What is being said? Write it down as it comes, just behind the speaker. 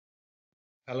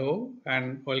Hello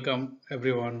and welcome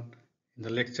everyone in the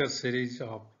lecture series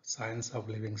of Science of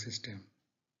Living System.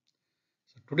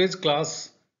 So today's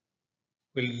class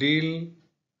will deal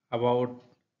about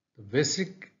the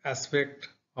basic aspect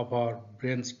of our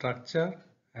brain structure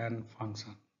and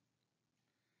function.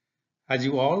 As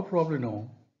you all probably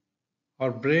know,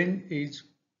 our brain is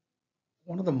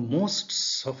one of the most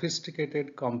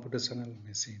sophisticated computational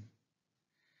machine.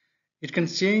 It can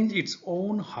change its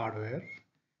own hardware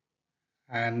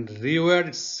and rewire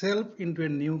itself into a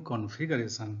new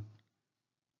configuration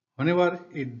whenever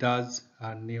it does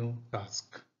a new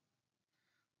task.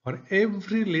 For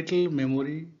every little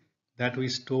memory that we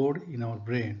stored in our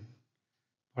brain,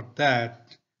 for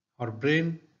that our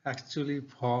brain actually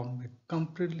formed a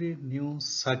completely new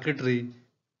circuitry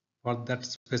for that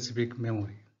specific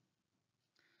memory.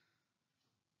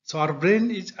 So our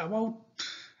brain is about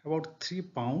 3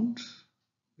 pounds,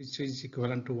 which is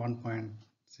equivalent to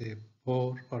 1.4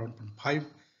 or 1.5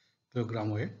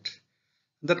 kilogram weight.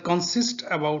 That consists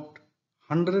about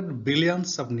 100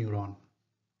 billions of neurons.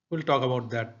 We'll talk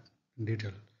about that in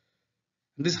detail.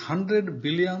 These 100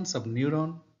 billions of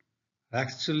neurons are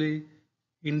actually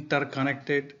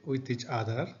interconnected with each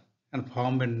other and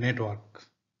form a network.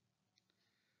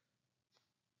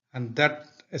 And that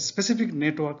a specific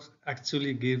network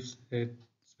actually gives a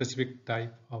specific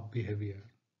type of behavior.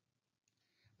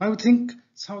 Now we think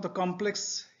some of the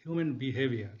complex human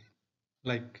behavior,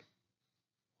 like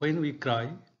when we cry,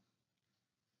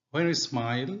 when we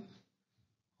smile,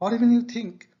 or even you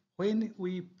think when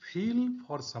we feel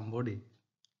for somebody.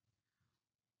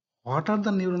 What are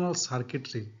the neuronal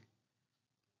circuitry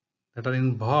that are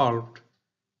involved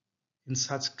in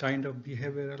such kind of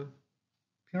behavioral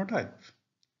phenotype?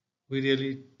 We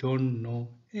really don't know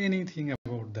anything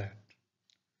about that.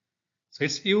 So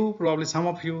it's probably some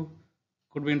of you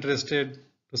could be interested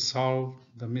to solve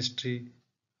the mystery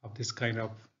of this kind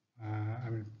of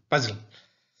puzzle.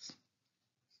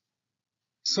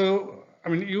 So,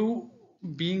 you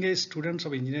being a student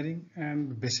of engineering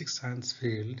and basic science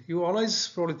field, you always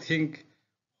probably think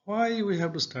why we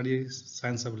have to study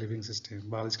science of living system,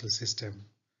 biological system.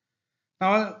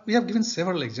 Now, we have given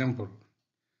several examples.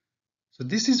 So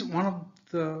this is one of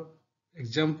the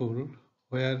example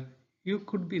where you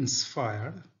could be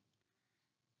inspired.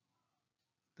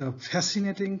 Some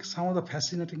of the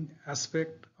fascinating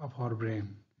aspect of our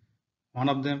brain. One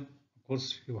of them, of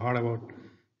course, you heard about,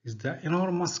 is the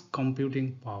enormous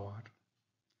computing power.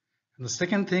 And the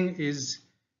second thing is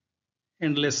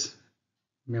endless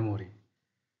memory.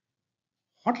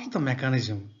 What are the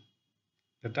mechanisms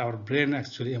that our brain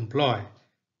actually employ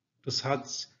to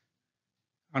such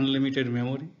unlimited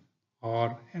memory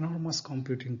or enormous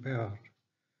computing power?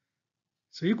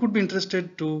 So you could be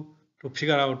interested to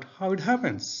figure out how it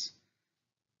happens.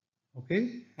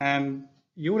 Okay, and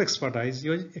your expertise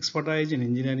in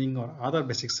engineering or other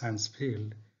basic science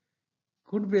field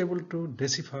could be able to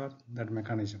decipher that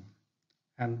mechanism.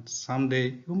 And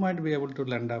someday you might be able to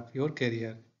land up your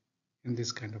career in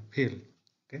this kind of field.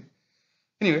 Okay.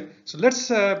 Anyway, so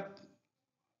let's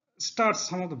start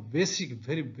some of the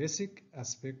very basic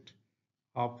aspect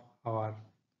of our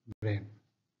brain.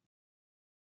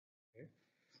 Okay.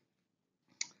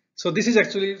 So this is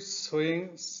actually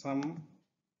showing some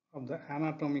of the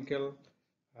anatomical.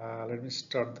 Let me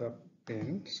start the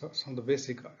pen. So some of the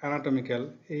basic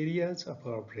anatomical areas of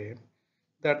our brain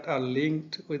that are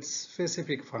linked with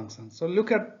specific functions. So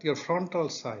look at your frontal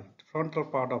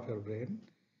part of your brain,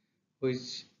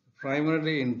 which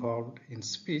primarily involved in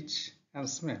speech and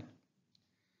smell.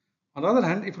 On the other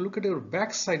hand, if you look at your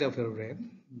back side of your brain,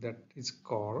 that is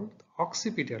called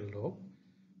occipital lobe,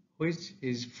 which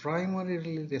is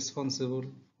primarily responsible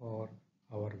for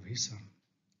our vision.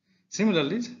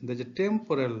 Similarly, there is a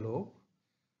temporal lobe,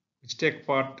 which take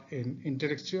part in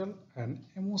intellectual and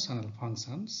emotional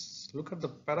functions. Look at the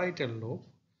parietal lobe,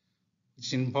 which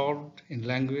is involved in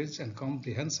language and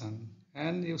comprehension.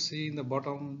 And you see in the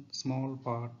bottom small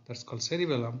part that's called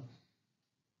cerebellum,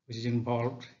 which is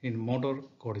involved in motor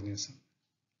coordination.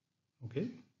 Okay.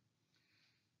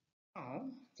 Now,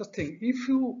 just think, if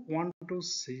you want to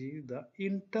see the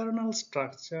internal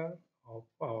structure of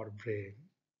our brain,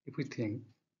 if we think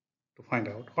to find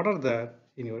out what are that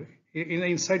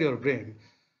inside your brain,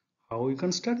 how you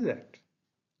can study that.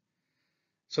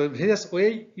 So here's a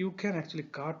way you can actually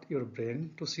cut your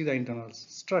brain to see the internal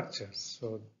structures.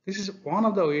 So this is one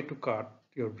of the way to cut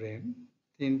your brain.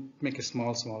 Then make a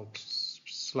small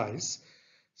slice.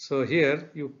 So here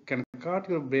you can cut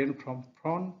your brain from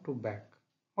front to back,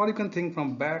 or you can think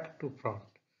from back to front.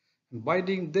 And by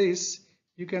doing this,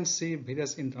 you can see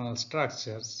various internal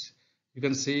structures. You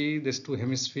can see this two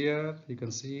hemisphere, you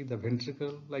can see the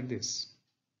ventricle like this.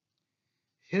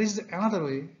 Here is another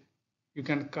way you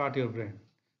can cut your brain.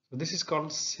 So this is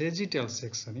called sagittal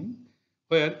sectioning,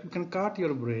 where you can cut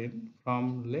your brain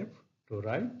from left to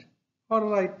right or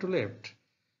right to left.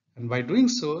 And by doing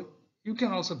so, you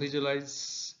can also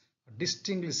visualize or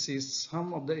distinctly see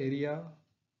some of the area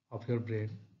of your brain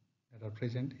that are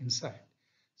present inside.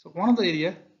 So one of the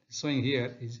area showing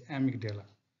here is amygdala,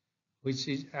 which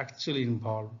is actually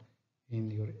involved in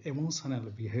your emotional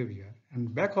behavior.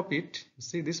 And back of it, you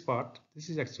see this part, this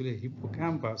is actually a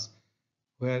hippocampus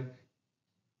where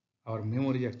our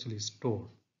memory actually is stored.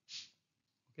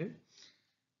 Okay.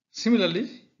 Similarly,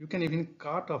 you can even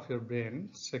cut off your brain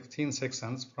thin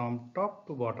sections from top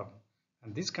to bottom.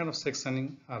 And this kind of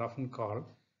sectioning are often called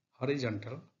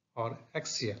horizontal or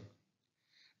axial.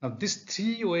 Now, this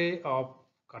three way of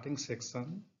cutting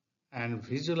section and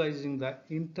visualizing the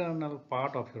internal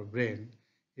part of your brain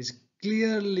is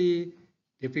clearly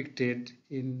depicted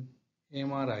in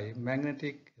MRI,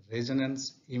 magnetic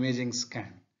resonance imaging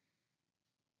scan.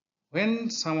 When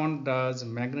someone does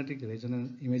magnetic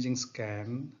resonance imaging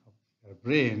scan of your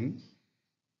brain,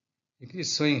 it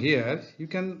is showing here, you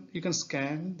can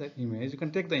scan the image, you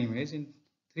can take the image in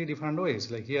three different ways.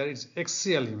 Like here it's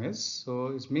axial image, so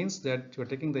it means that you are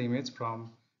taking the image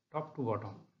from top to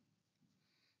bottom.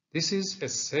 This is a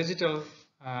sagittal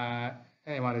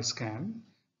MRI scan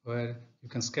where you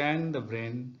can scan the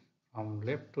brain from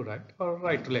left to right or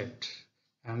right to left.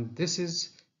 And this is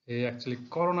actually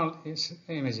coronal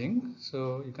imaging.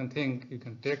 So you can take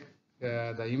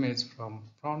the image from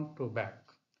front to back.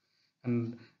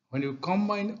 And when you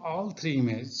combine all three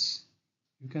images,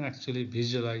 you can actually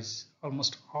visualize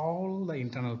almost all the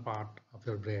internal part of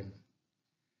your brain.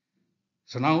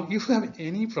 So now if you have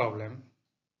any problem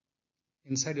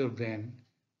inside your brain,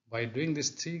 by doing these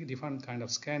three different kind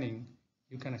of scanning,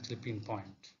 you can actually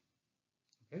pinpoint.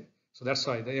 Okay, so that's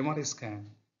why the MRI scan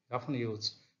is often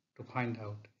used to find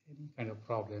out any kind of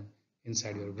problem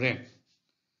inside your brain.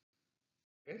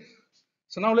 Okay,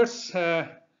 so now let's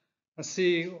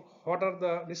see what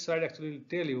are this slide actually will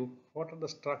tell you what are the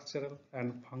structural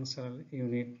and functional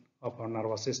unit of our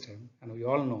nervous system, and we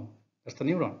all know that's the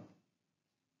neuron.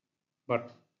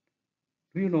 But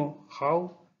do you know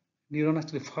how neuron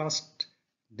actually first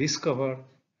discovered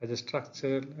as a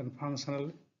structural and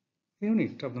functional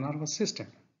unit of the nervous system?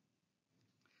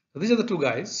 So these are the two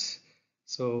guys.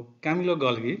 So Camillo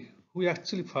Golgi, who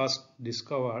actually first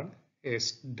discovered a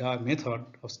method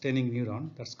of staining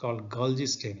neuron that's called Golgi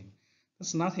staining.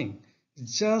 That's nothing.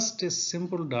 It's just a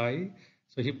simple dye.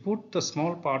 So he put the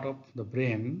small part of the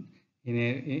brain in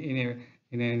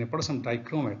a potassium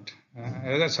dichromate,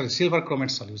 silver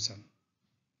chromate solution.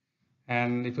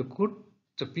 And if you put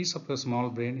a piece of your small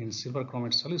brain in silver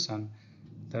chromate solution,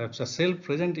 the cell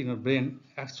present in your brain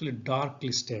actually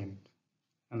darkly stained,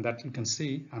 and that you can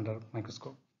see under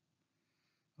microscope.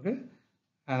 Okay,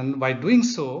 and by doing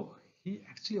so, he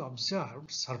actually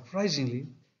observed, surprisingly,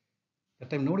 that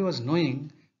time nobody was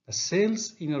knowing, the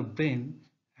cells in your brain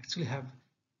actually have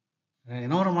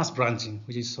enormous branching,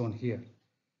 which is shown here.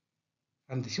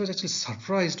 And he was actually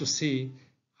surprised to see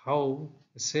how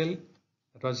the cell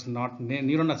that was not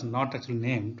neuron was not actually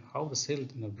named, how the cell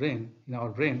in our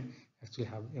brain actually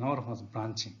have enormous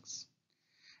branchings.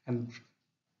 And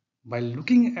by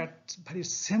looking at very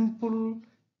simple,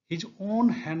 his own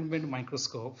handmade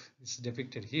microscope is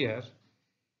depicted here,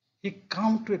 he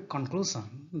come to a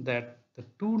conclusion that the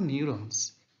two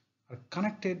neurons are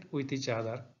connected with each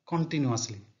other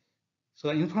continuously. So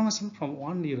the information from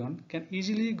one neuron can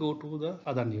easily go to the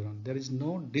other neuron. There is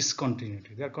no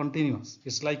discontinuity. They are continuous.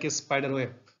 It's like a spider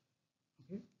web.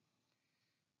 Okay?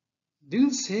 During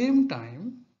the same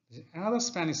time, another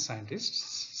Spanish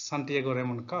scientist, Santiago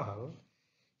Ramon Cajal,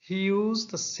 he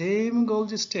used the same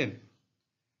Golgi stain,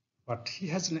 but he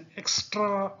has an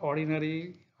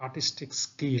extraordinary artistic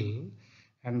skill,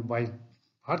 and by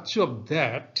virtue of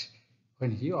that,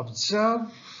 when he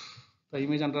observed the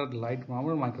image under light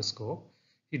normal microscope,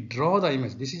 he draw the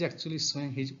image. This is actually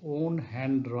showing his own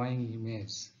hand drawing image.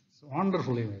 It's a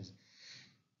wonderful image.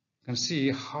 You can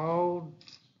see how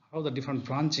the different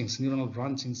branchings, neuronal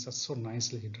branchings, are so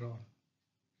nicely drawn.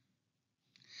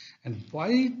 And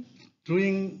by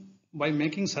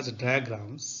making such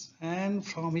diagrams and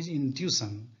from his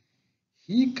intuition,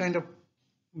 he kind of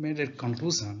made a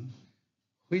conclusion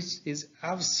which is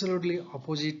absolutely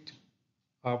opposite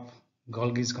of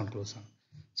Golgi's conclusion.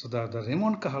 So the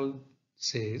Ramon Cajal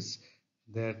says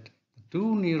that the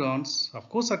two neurons, of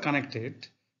course, are connected,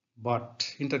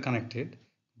 but interconnected,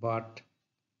 but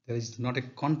there is not a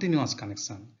continuous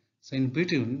connection. So in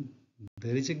between,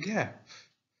 there is a gap.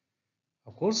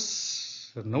 Of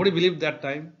course, nobody believed that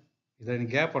time, is there any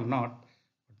gap or not.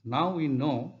 But now we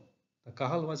know the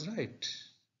Kahal was right.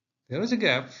 There was a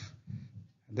gap,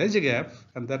 there's a gap,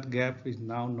 and that gap is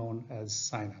now known as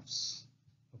synapse.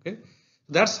 Okay,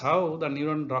 that's how the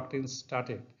neuron doctrine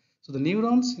started. So the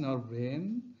neurons in our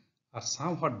brain are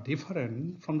somewhat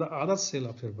different from the other cell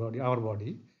of your body, our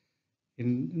body,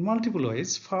 in multiple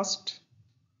ways. First,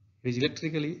 it is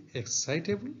electrically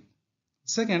excitable.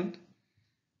 Second,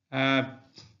 uh,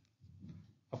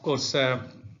 of course,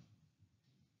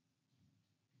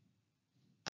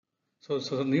 so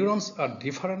the neurons are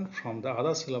different from the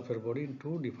other cell of your body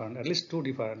in at least two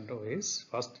different ways.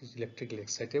 First is electrically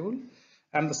excitable,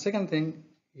 and the second thing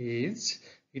is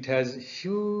it has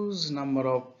huge number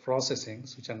of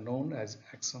processings which are known as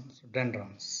axons,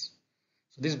 dendrons.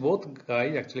 So these both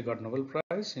guys actually got Nobel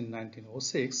Prize in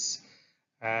 1906,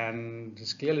 and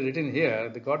it's clearly written here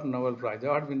they got Nobel Prize. They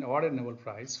had been awarded Nobel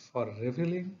Prize for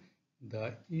revealing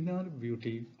the inner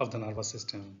beauty of the nervous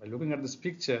system. By looking at this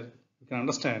picture, you can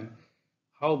understand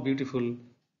how beautiful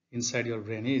inside your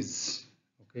brain is.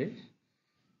 Okay.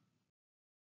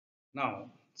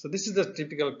 Now, so this is the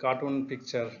typical cartoon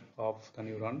picture of the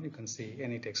neuron. You can see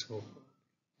any textbook.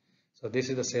 So this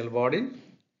is the cell body.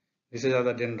 This is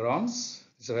the dendrons.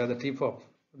 This is where the tip of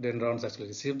dendrons actually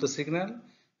receive the signal,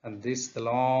 and this the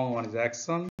long one is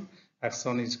axon.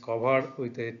 Axon is covered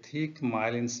with a thick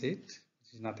myelin sheath,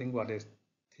 which is nothing but a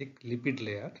thick lipid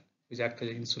layer, which is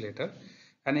actually insulator.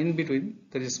 And in between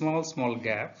there is a small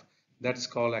gap that's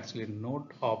called actually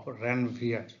node of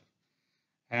Ranvier.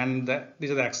 And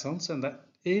these are the axons, and the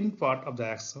end part of the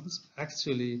axons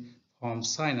actually form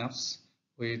synapse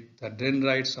with the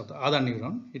dendrites of the other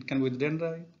neuron. It can be with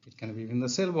dendrite, it can be in the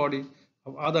cell body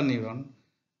of other neuron,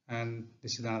 and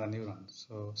this is another neuron.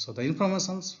 So the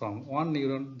informations from one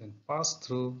neuron then pass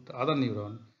through the other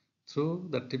neuron through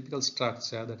the typical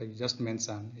structure that I just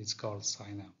mentioned is called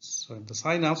synapse. So in the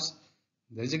synapse,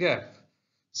 there is a gap.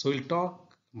 So we'll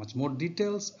talk much more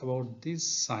details about these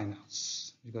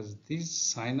synapse, because these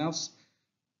synapse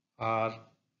are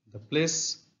the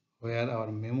place where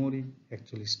our memory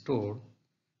actually stored.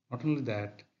 Not only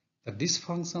that, the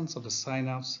dysfunctions of the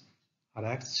synapse are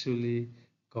actually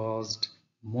caused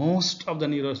most of the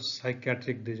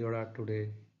neuropsychiatric disorder today,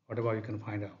 whatever you can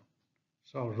find out.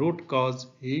 So our root cause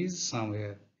is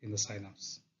somewhere in the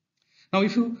synapse. Now,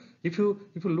 if you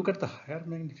look at the higher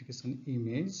magnification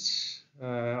image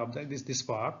of this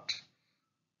part,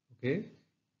 okay,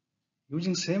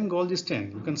 using same Golgi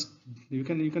stain, you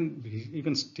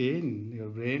can stain your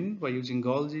brain by using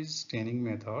Golgi's staining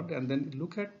method, and then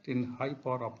look at in high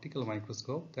power optical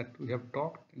microscope that we have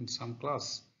talked in some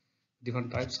class, different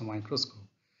types of microscope.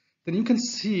 Then you can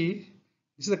see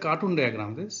this is a cartoon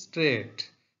diagram, this straight,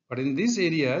 but in these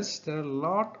areas there are a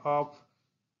lot of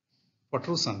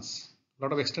protrusions, a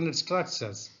lot of extended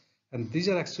structures, and these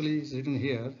are actually written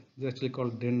here. They're actually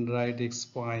called dendritic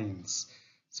spines.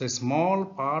 So a small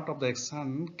part of the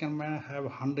axon can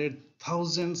have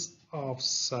thousands of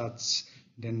such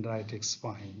dendritic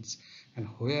spines, and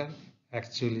where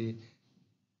actually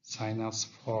synapse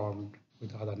formed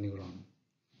with other neuron.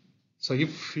 So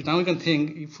if now you can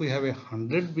think, if we have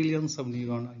 100 billions of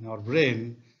neurons in our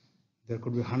brain, there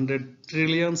could be 100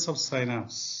 trillions of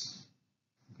synapses.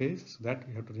 Okay, so that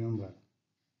we have to remember.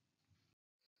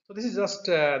 So this is just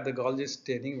the Golgi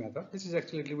staining method. This is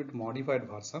actually a little bit modified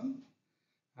version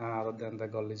rather than the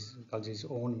Golgi's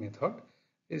own method.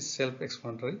 It's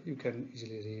self-explanatory. You can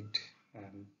easily read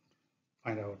and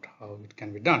find out how it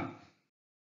can be done.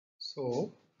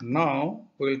 So now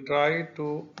we'll try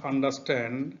to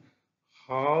understand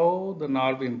how the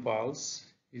nerve impulse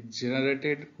is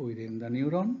generated within the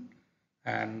neuron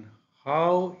and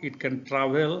how it can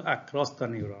travel across the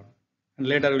neuron. And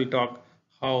later we'll talk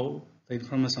how the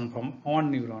information from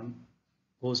one neuron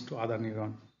goes to other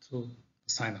neuron through the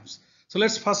synapse. So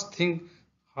let's first think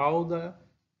how the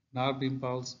nerve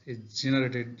impulse is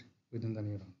generated within the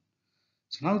neuron.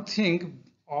 So now think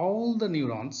all the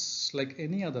neurons, like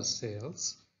any other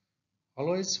cells,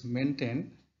 always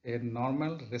maintain a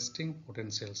normal resting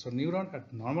potential. So neuron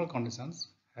at normal conditions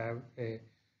have a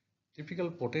typical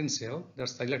potential,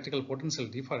 that's the electrical potential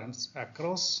difference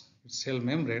across cell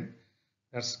membrane,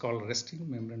 that's called resting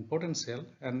membrane potential,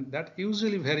 and that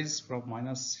usually varies from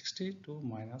 -60 to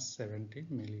 -70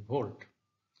 millivolt.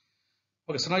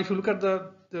 Okay, so now if you look at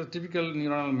the typical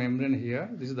neuronal membrane here,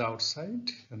 this is the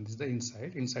outside and this is the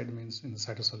inside. Inside means in the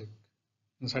cytosolic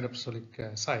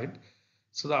side.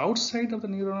 So the outside of the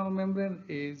neuronal membrane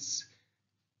is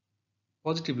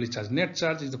positively charged. Net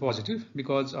charge is the positive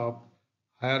because of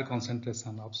higher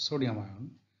concentration of sodium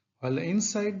ion, while the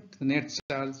inside the net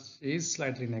charge charge is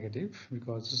slightly negative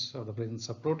because of the presence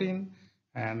of protein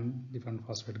and different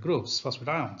phosphate groups, phosphate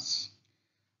ions.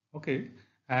 Okay,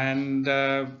 and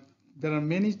there are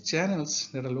many channels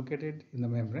that are located in the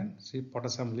membrane. See,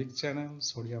 potassium leak channel,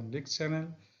 sodium leak channel.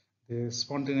 They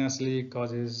spontaneously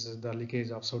causes the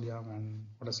leakage of sodium and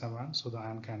potassium ion, so the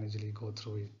ion can easily go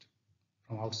through it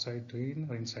from outside to in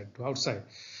or inside to outside.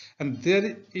 And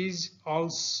there is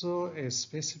also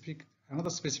another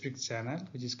specific channel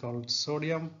which is called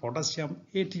sodium potassium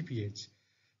ATPase.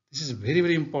 This is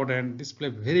very important. This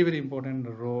plays very important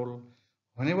role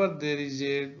whenever there is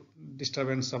a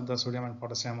disturbance of the sodium and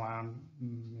potassium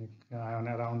ion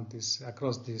around this,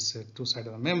 across these two sides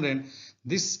of the membrane.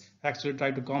 This actually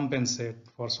try to compensate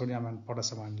for sodium and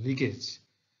potassium ion leakage.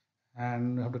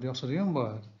 And you have to also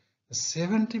remember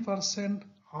 70%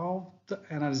 of the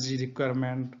energy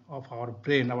requirement of our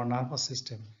brain, our nervous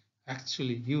system,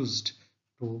 actually used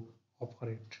to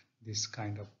operate this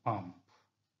kind of pump.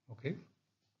 Okay.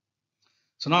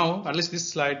 So now, at least this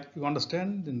slide, you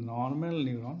understand the normal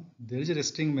neuron, there is a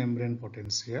resting membrane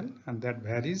potential, and that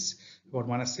varies about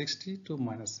 -60 to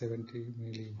 -70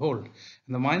 millivolt.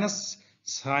 And the minus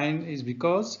sign is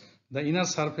because the inner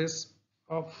surface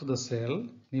of the cell,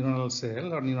 neuronal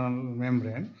cell or neuronal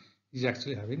membrane, is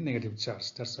actually having negative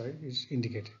charge. That's why it's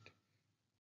indicated.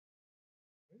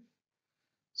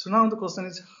 So now the question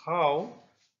is how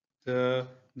the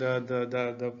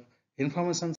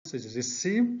information is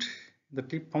received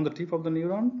from the tip of the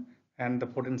neuron and the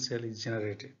potential is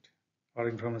generated or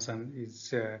information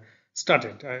is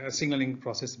started. A signaling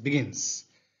process begins.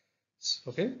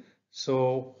 Okay,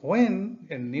 so when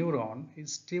a neuron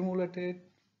is stimulated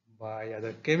by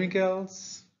either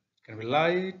chemicals, it can be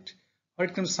light, or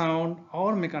it can be sound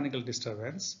or mechanical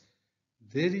disturbance,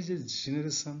 there is a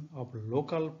generation of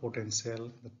local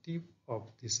potential, the tip of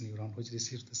this neuron which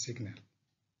receives the signal.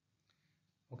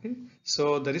 Okay,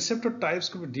 so the receptor types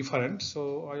could be different.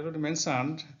 So I already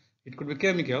mentioned it could be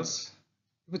chemicals.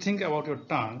 If you think about your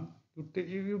tongue,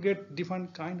 you get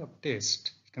different kind of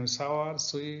taste. It can be sour,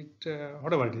 sweet,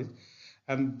 whatever it is.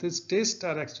 And these tastes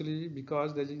are actually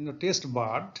because there's in the taste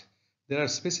bud, there are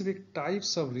specific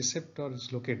types of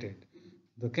receptors located.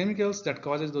 The chemicals that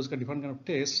causes those different kind of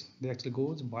tastes, they actually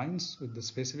binds with the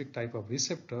specific type of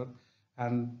receptor,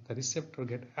 and the receptor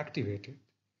get activated.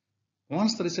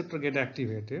 Once the receptor get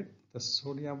activated, the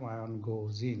sodium ion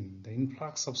goes in. The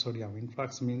influx of sodium,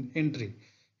 influx means entry.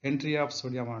 Entry of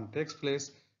sodium ion takes place.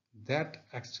 That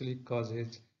actually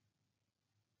causes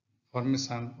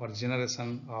formation or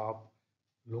generation of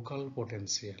local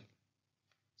potential.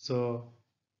 So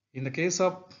in the case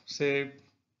of, say,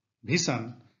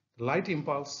 vision, the light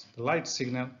impulse, the light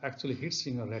signal actually hits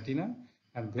in your retina,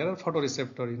 and there are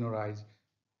photoreceptors in your eyes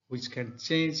which can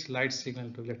change light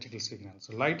signal to electrical signal.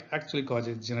 So light actually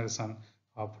causes generation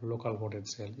of local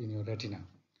potential in your retina.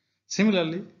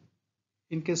 Similarly,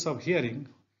 in case of hearing,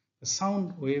 the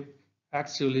sound wave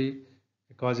actually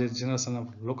causes generation of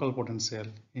local potential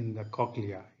in the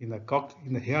cochlea, in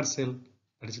the hair cell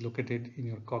that is located in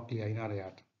your cochlea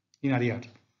inner ear.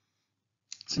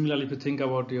 Similarly, if you think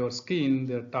about your skin,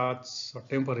 their touch or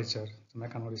temperature, the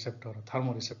mechanoreceptor or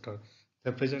thermoreceptor,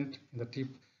 they're present in the tip,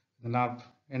 the nerve,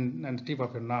 and the tip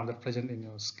of your nerve that present in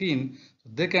your skin. So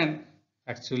they can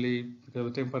actually, because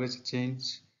of the temperature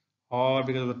change or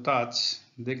because of the touch,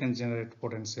 they can generate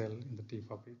potential in the tip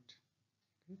of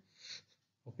it.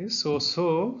 Okay, so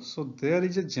there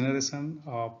is a generation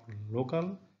of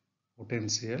local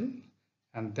potential,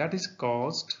 and that is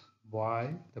caused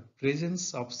by the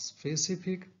presence of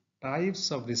specific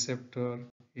types of receptor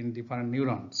in different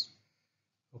neurons.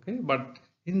 Okay, but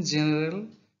in general,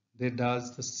 they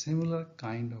does the similar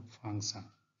kind of function.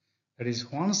 That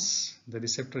is, once the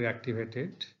receptor is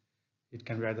activated, it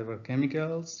can be either by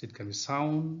chemicals, it can be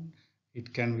sound,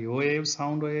 it can be wave,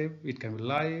 sound wave, it can be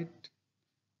light,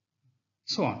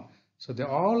 so on. So they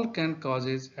all can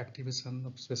causes activation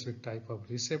of specific type of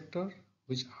receptor,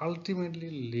 which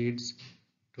ultimately leads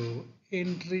to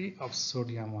entry of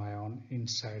sodium ion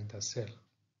inside the cell.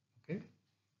 Okay,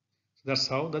 so that's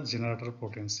how the generator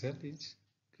potential is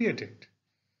created.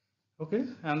 Okay,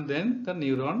 and then the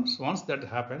neurons, once that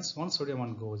happens, once sodium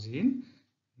ion goes in,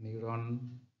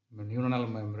 neuronal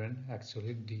membrane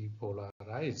actually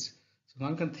depolarize. So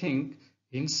one can think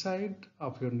inside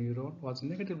of your neuron was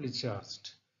negatively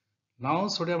charged. Now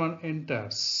sodium ion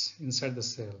enters inside the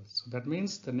cell. So that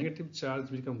means the negative charge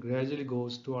gradually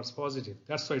goes towards positive.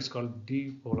 That's why it's called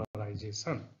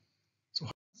depolarization. So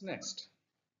what's next?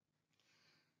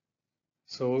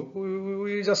 So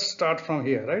we just start from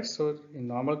here, right? So in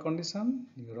normal condition,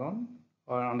 neuron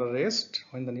are under rest.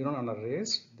 When the neuron under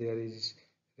rest, there is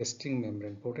resting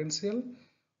membrane potential.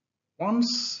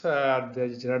 Once there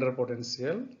is generator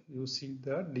potential, you see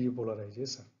the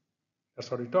depolarization. That's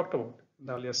what we talked about in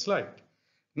the earlier slide.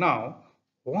 Now,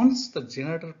 once the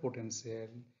generator potential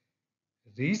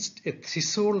reached a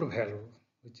threshold value,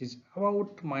 which is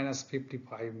about minus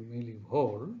 55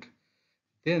 millivolt,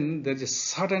 then there is a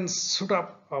sudden shoot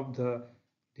up of the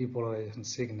depolarization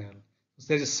signal. So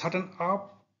there is a sudden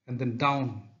up and then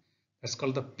down. That's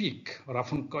called the peak, or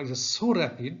often called, it's so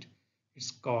rapid,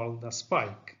 it's called the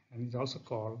spike, and it's also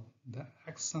called the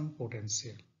action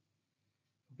potential.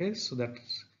 Okay, so that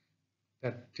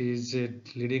is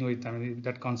leading with,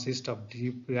 that consists of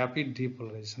rapid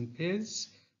depolarization phase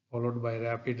followed by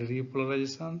rapid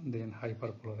repolarization, then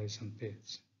hyperpolarization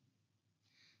phase.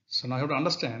 So now you have to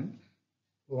understand,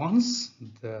 once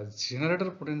the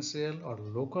generator potential or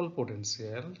local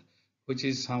potential, which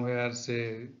is somewhere,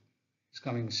 say, is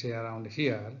coming, say, around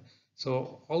here.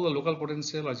 So all the local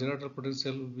potential or generator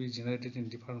potential will be generated in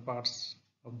different parts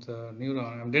of the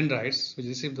neuron and dendrites which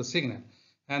receive the signal,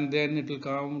 and then it will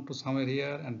come to somewhere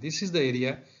here, and this is the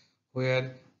area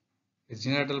where the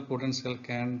generator potential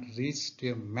can reach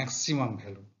to a maximum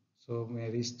value. So may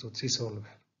reach to threshold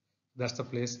value. That's the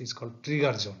place is called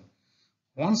trigger zone.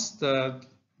 Once the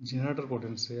generator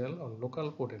potential or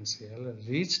local potential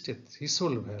reached a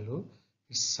threshold value,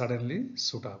 it suddenly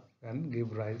shoot up and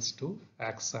give rise to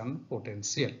action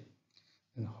potential.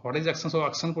 And what is action? So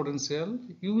action potential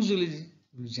usually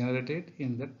generated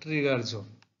in the trigger zone.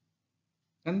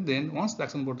 And then once the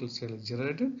action potential is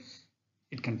generated,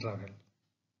 it can travel.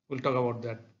 We'll talk about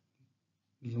that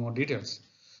in more details.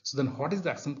 So then what is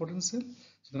the action potential?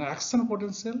 So the action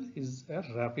potential is a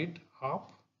rapid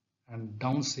up and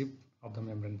downshift of the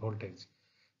membrane voltage.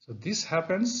 So this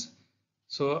happens,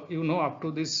 so up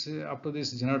to this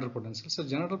generator potential. So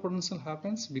generator potential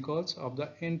happens because of the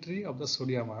entry of the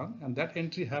sodium ion, and that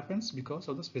entry happens because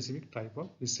of the specific type of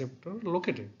receptor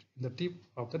located in the tip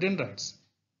of the dendrites.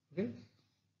 Okay,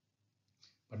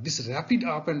 but this rapid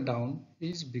up and down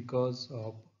is because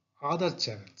of other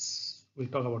channels. We'll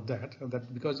talk about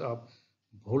that because of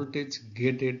voltage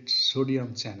gated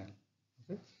sodium channel.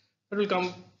 Okay, that will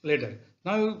come later.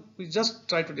 Now we just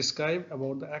try to describe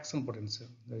about the action potential.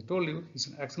 I told you it's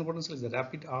an action potential is a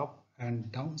rapid up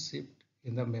and down shift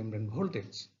in the membrane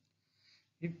voltage.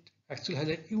 It actually has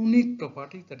a unique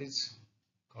property that is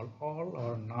called all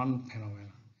or none phenomena.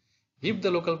 If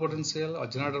the local potential or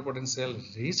generator potential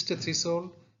reached a threshold,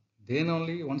 then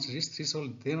only once reached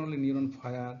threshold, then only neuron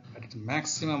fire at its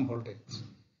maximum voltage.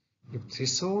 If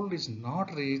threshold is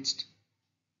not reached,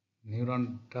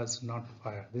 neuron does not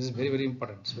fire. This is very, very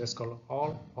important. So that's called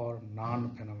all or none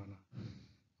phenomena.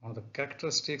 One of the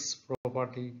characteristics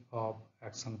property of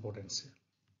action potential.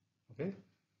 Okay.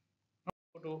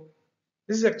 Now,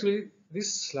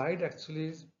 this slide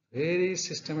actually very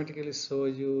systematically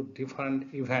shows you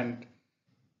different event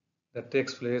that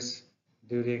takes place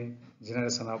during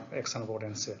generation of action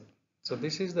potential. So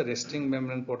this is the resting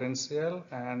membrane potential,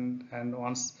 and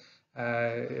once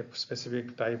a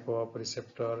specific type of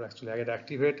receptor actually get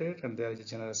activated, and there is a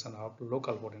generation of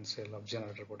local potential of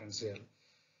generator potential.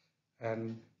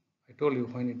 And I told you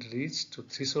when it reached to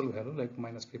threshold value like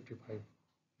minus 55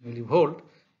 millivolt,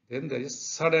 then there is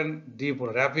sudden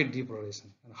rapid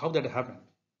depolarization. And how that happened?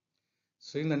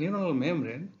 So in the neuronal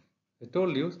membrane, I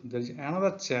told you there is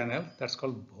another channel that's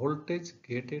called voltage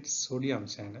gated sodium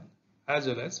channel as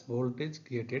well as voltage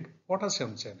gated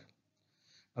potassium channel.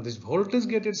 Now this voltage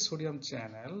gated sodium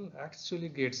channel actually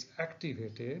gets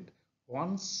activated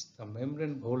once the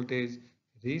membrane voltage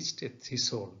reached a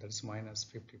threshold, that is minus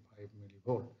 55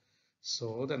 millivolt.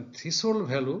 So then threshold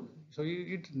value, so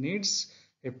it needs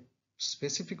a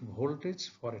specific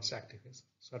voltage for its activation.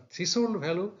 So at threshold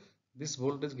value, this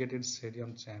voltage gated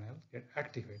sodium channel get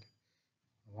activated.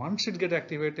 Once it gets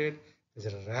activated,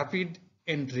 there's a rapid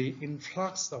entry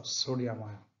influx of sodium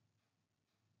ion.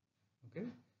 Okay,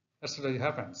 that's what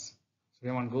happens.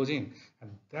 Sodium ion goes in, and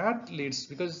that leads,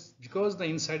 because the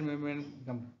inside membrane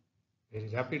become very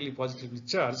rapidly positively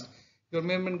charged, your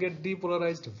membrane get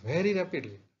depolarized very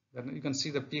rapidly. Then you can see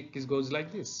the peak goes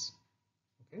like this.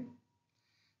 Okay,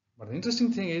 but the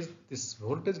interesting thing is this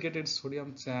voltage gated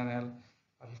sodium channel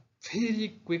are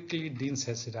very quickly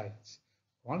desensitized.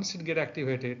 Once it get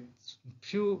activated,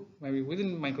 maybe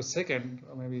within microsecond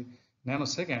or maybe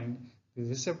nanosecond, the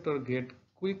receptor get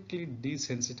quickly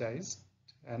desensitized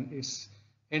and its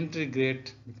entry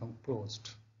gate become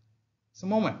closed. It's a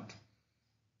moment,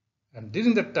 and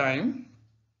during that time,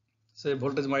 say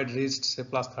voltage might reach say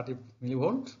plus 30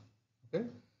 millivolt. Okay,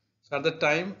 so at that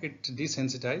time it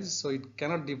desensitized, so it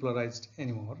cannot depolarize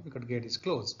anymore because gate is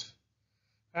closed.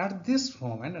 At this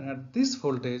moment and at this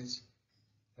voltage,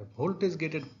 the voltage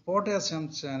gated potassium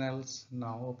channels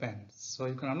now open. So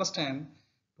you can understand,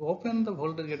 to open the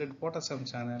voltage gated potassium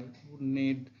channel, you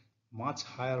need much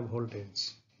higher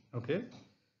voltage. Okay,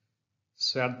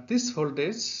 so at this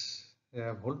voltage,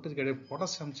 the voltage gated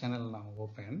potassium channel now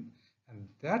open, and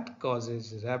that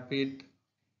causes rapid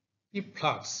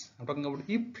efflux. I'm talking about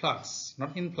efflux,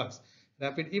 not influx.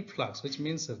 Rapid efflux, which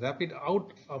means rapid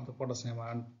out of the potassium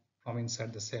ion from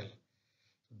inside the cell.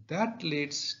 That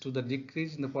leads to the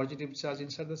decrease in the positive charge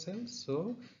inside the cell.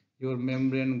 So your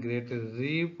membrane get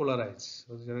repolarized.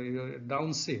 So your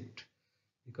downshift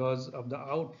because of the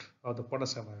out of the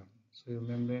potassium ion. So your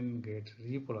membrane get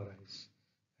repolarized.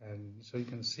 And so you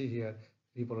can see here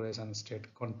repolarization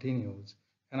state continues.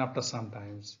 And after some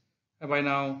times, by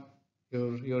now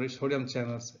your sodium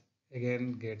channels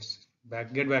again get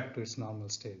back to its normal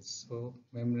state. So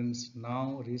membranes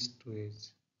now reach to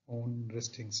its own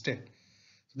resting state.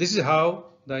 This is how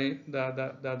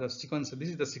the sequential, this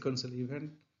is the sequential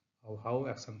event of how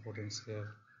action potential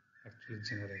actually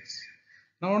generates.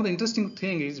 Now, one of the interesting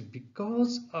thing is,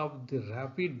 because of the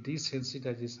rapid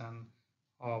desensitization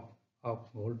of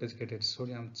voltage gated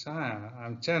sodium channels,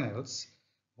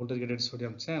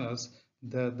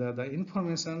 the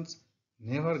information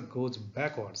never goes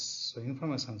backwards. So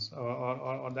informations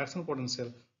or the action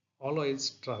potential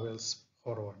always travels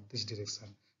forward this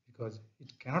direction, because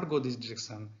it cannot go this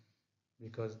direction,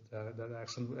 because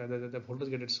the voltage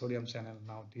gated sodium channel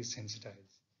now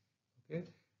desensitized. Okay,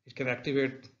 it can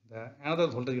activate another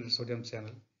voltage gated sodium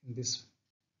channel in this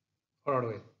forward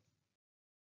way.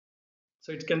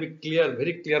 So it can be clear,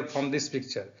 very clear from this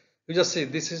picture. You just see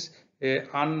this is a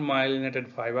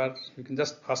unmyelinated fiber. You can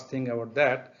just first think about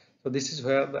that. So this is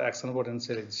where the action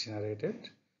potential is generated.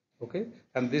 Okay,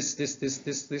 and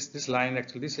this line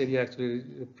actually, this area actually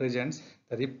represents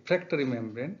the refractory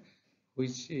membrane,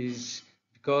 which is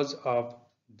because of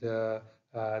the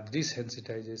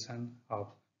desensitization of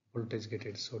voltage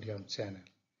gated sodium channel.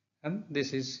 And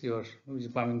this is your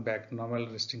coming back, normal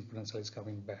resting potential is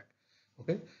coming back.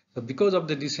 Okay, so because of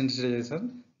the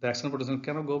desensitization, the action potential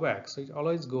cannot go back, so it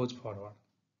always goes forward.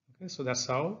 Okay, so that's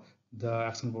how the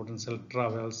action potential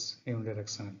travels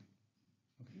unidirectionally.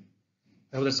 Okay,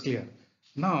 I hope that's clear.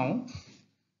 Now,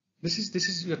 this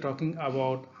is we are talking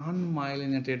about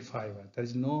unmyelinated fiber. There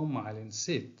is no myelin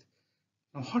sheath.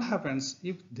 Now, what happens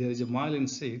if there is a myelin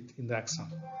sheath in the axon?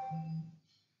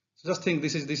 So just think,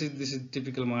 this is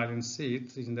typical myelin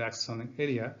sheath in the axonic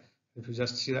area. If you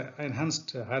just see the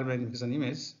enhanced higher magnification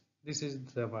image, this is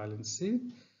the myelin sheath,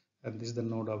 and this is the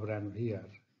node of Ranvier.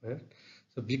 Right?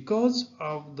 So because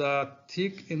of the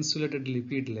thick insulated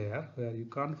lipid layer, where you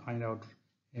can't find out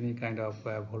any kind of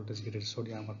voltage gated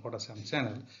sodium or potassium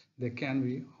channel, they can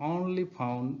be only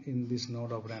found in this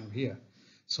node of Ranvier.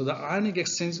 So the ionic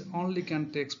exchange only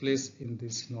can take place in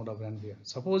this node of Ranvier.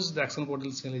 Suppose the action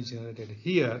potential is generated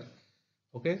here.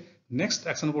 Okay, next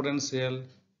action potential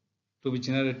to be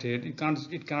generated, it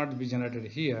cannot be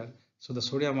generated here. So the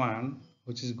sodium ion,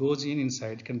 which goes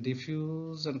inside, can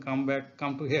diffuse and come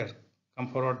to here,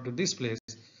 come forward to this place.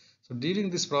 So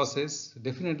during this process,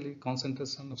 definitely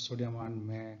concentration of sodium ion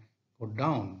may go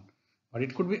down, but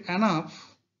it could be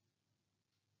enough.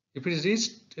 If it is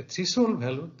reached a threshold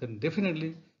value, then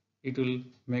definitely it will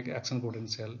make action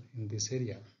potential in this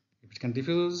area. If it can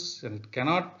diffuse and it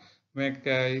cannot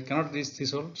reach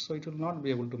threshold, so it will not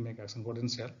be able to make action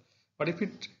potential. But if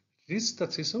it reaches the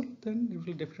threshold, then it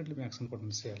will definitely make action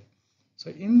potential.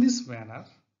 So in this manner,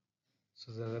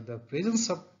 so the presence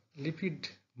of lipid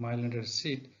myelinated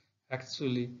sheath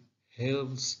actually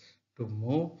helps to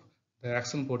move the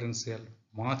action potential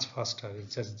much faster. It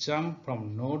just jump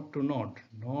from node to node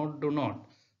to node.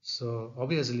 So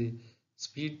obviously,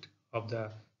 speed of the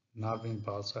nerve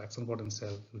impulse or action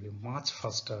potential will be much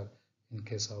faster in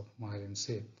case of myelin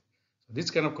sheath. So this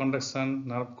kind of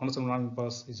conduction of nerve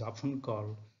impulse is often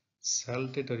called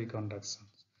saltatory conduction.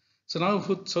 So now,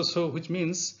 which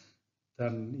means the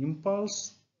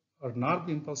impulse or nerve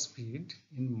impulse speed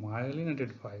in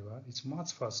myelinated fiber is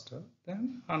much faster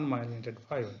than unmyelinated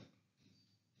fiber.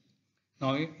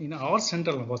 Now, in our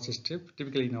central nervous system,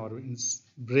 typically in our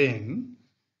brain,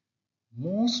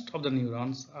 most of the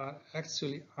neurons are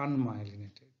actually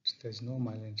unmyelinated. There is no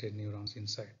myelinated neurons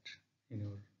inside in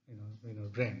your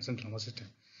brain, central nervous system.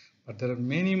 But there are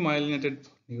many myelinated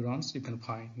neurons you can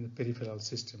find in the peripheral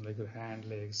system, like your hand,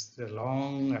 legs. There are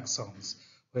long axons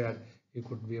where you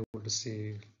could be able to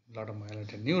see a lot of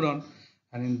myelinated neuron,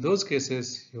 and in those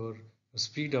cases, your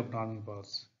speed of nerve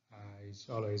impulse is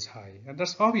always high, and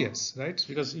that's obvious, right?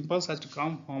 Because impulse has to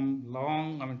come from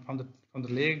from the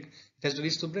leg, it has to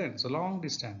reach the brain, so long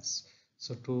distance.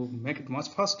 So to make it much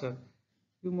faster,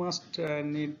 you must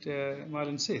need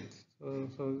myelin sheath.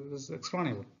 So this is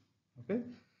explainable. Okay.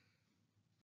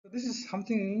 So this is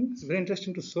something very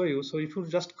interesting to show you. So if you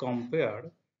just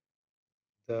compare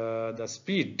the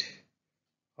speed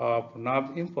of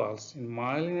nerve impulse in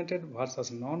myelinated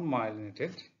versus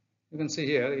non-myelinated, you can see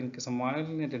here in case of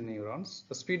myelinated neurons,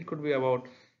 the speed could be about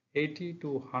 80 to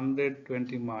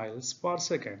 120 miles per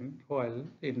second, while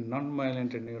in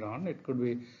non-myelinated neuron it could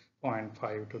be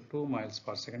 0.5 to 2 miles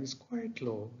per second. It's quite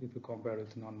low if you compare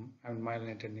with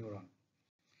non-myelinated neuron.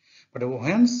 But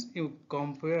once you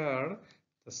compare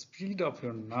the speed of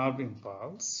your nerve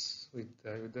impulse with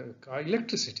the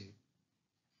electricity,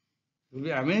 you'll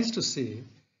be amazed to see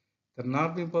the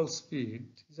nerve impulse speed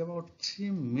is about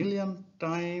 3 million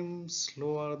times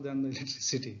slower than the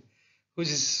electricity, which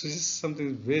is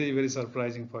something very, very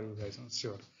surprising for you guys, I'm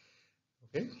sure.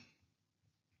 Okay.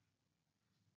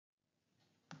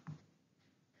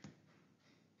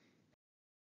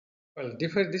 Well,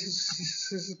 this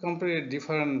is completely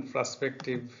different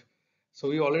perspective. So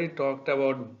we already talked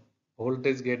about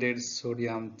voltage gated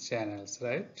sodium channels,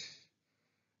 right?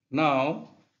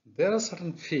 Now there are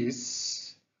certain fish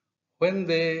when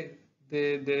they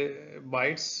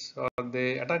bites or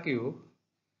they attack you,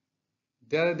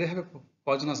 they have a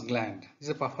poisonous gland. This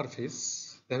is a puffer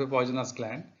fish. They have a poisonous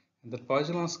gland, and the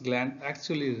poisonous gland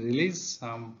actually release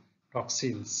some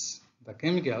toxins. The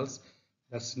chemicals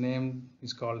that's name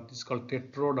is called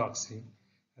tetrodotoxin.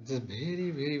 And this is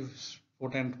very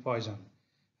potent poison.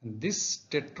 And this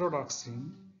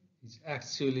tetrodotoxin is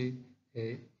actually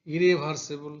a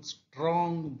irreversible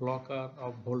strong blocker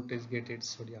of voltage gated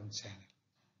sodium channel.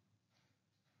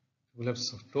 People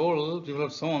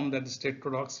have shown that the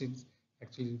tetrodotoxin is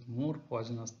actually more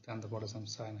poisonous than the potassium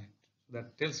cyanide.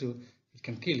 That tells you it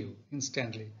can kill you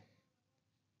instantly.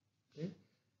 Okay?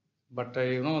 But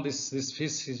this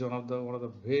fish is one of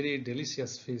the very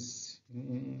delicious fish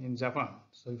in Japan.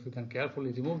 So if you can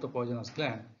carefully remove the poisonous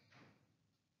gland,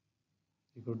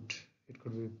 it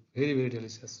could be very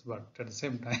delicious. But at the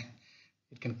same time,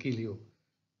 it can kill you.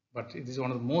 But it is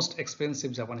one of the most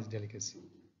expensive Japanese delicacy.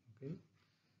 Okay.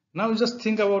 Now you just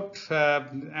think about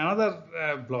another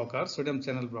blocker, sodium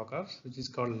channel blocker, which is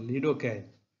called lidocaine.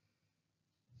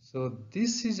 So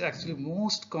this is actually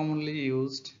most commonly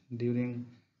used during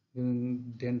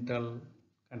dental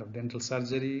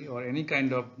surgery or any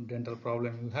kind of dental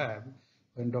problem you have.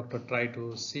 When doctor try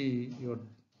to see your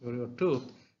tooth,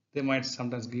 they might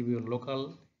sometimes give you a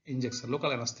local injection,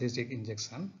 local anesthetic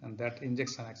injection, and that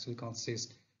injection actually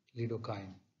consists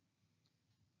lidocaine.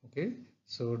 Okay,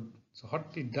 so what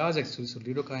it does actually, so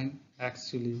lidocaine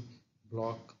actually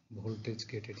block voltage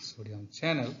gated sodium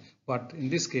channel, but in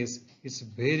this case it's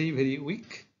very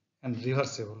weak and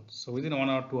reversible. So within 1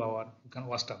 or 2 hours you can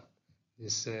wash out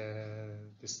this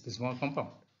small compound.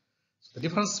 So the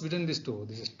difference between these two,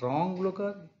 this is strong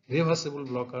blocker, reversible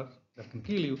blocker that can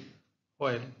kill you,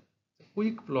 while the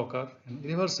weak blocker and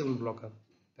irreversible blocker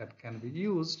that can be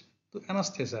used to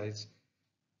anesthetize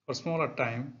for smaller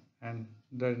time, and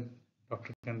then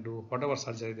doctor can do whatever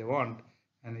surgery they want,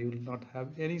 and you will not have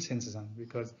any sensation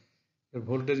because your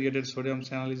voltage gated sodium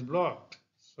channel is blocked,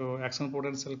 so action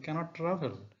potential cannot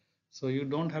travel, so you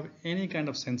don't have any kind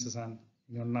of sensation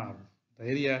in your nerve, the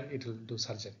area it will do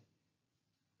surgery.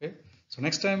 Okay, so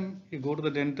next time you go to the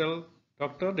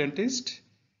dentist,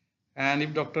 and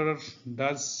if doctor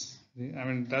does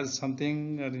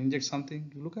something or inject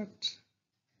something, you look at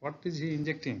what is he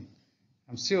injecting.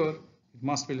 I'm sure it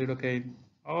must be lidocaine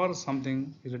or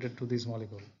something related to this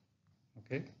molecule.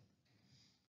 Okay.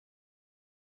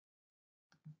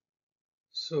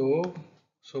 So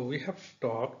we have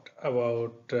talked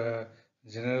about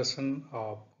generation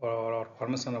of or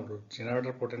formation of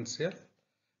generator potential,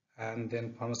 and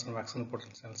then formation of action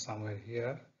potential somewhere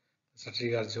here. It's a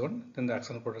trigger zone. Then the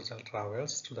action potential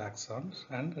travels to the axon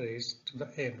and reaches to the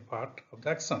end part of the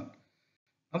axon.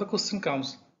 Now the question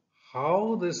comes,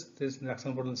 how this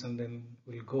action potential then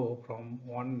will go from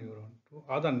one neuron to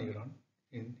other neuron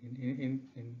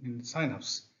in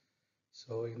synapse.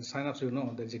 So in synapse,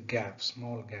 there is a gap,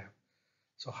 small gap.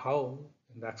 So how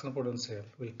the action potential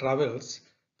will travels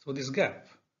through this gap,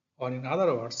 or in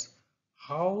other words,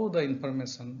 how the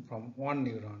information from one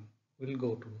neuron will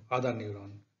go to other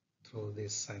neuron through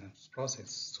this synapse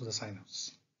process, through the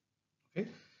synapse. Okay.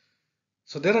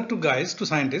 So there are two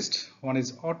scientists. One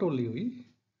is Otto Loewi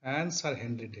and Sir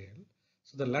Henry Dale.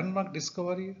 So the landmark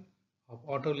discovery of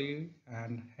Otto Loewi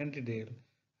and Henry Dale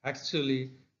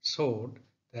actually showed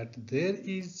that there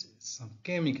is some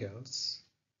chemicals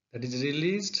that is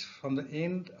released from the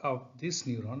end of this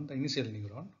neuron, the initial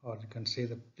neuron, or you can say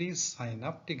the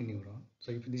presynaptic neuron.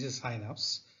 So if this is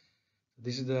synapse,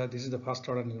 This is the first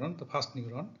order neuron, the first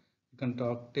neuron. You can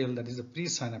tell that is the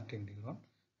presynaptic neuron,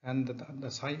 and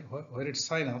where it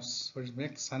synapse, where it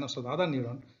makes synapse of the other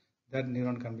neuron, that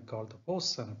neuron can be called the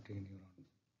postsynaptic neuron.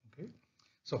 Okay,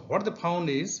 so what they found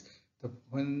is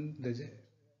when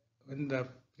the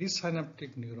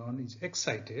presynaptic neuron is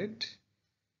excited,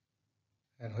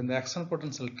 and when the axon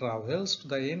potential travels to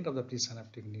the end of the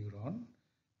presynaptic neuron,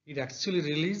 it actually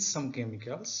releases some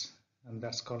chemicals, and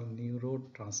that's called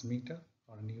neurotransmitter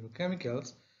or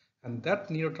neurochemicals, and that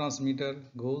neurotransmitter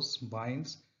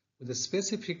binds with a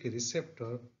specific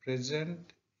receptor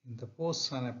present in the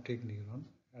postsynaptic neuron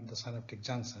at the synaptic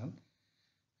junction,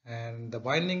 and the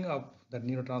binding of that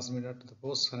neurotransmitter to the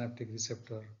postsynaptic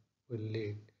receptor will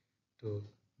lead to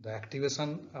the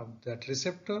activation of that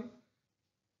receptor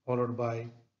followed by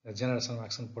the generation of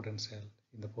axon potential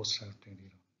in the postsynaptic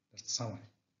neuron. That's the summary.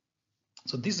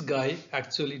 So this guy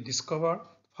actually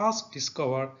first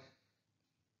discovered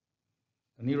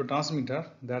a neurotransmitter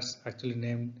that's actually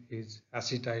named is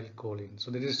acetylcholine.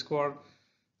 So they discovered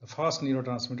the first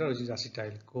neurotransmitter, which is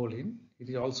acetylcholine. It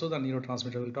is also the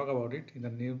neurotransmitter, we'll talk about it, in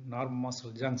the nerve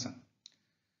muscle junction.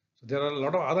 So there are a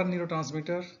lot of other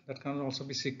neurotransmitters that can also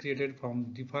be secreted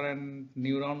from different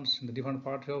neurons in the different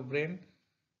parts of your brain,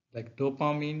 like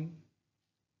dopamine,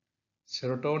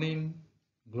 serotonin,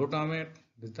 glutamate.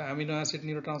 This is the amino acid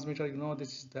neurotransmitter. You know,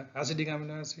 this is the acidic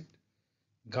amino acid.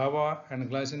 GABA and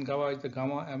glycine. GABA is the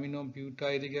gamma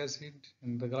aminobutyric acid,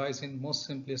 and the glycine, most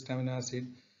simplest amino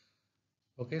acid.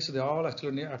 Okay, so they all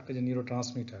actually act as a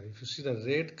neurotransmitter. If you see the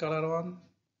red color one,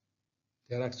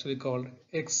 they are actually called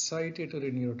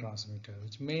excitatory neurotransmitter,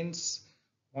 which means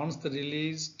once the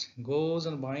released goes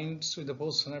and binds with the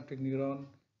postsynaptic neuron,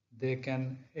 they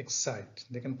can excite,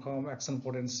 they can form axon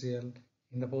potential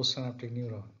in the postsynaptic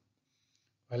neuron.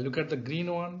 While look at the green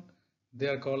one, they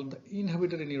are called the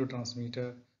inhibitory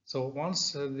neurotransmitter. So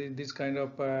once this kind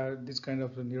of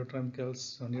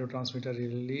neurotransmitter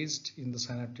released in the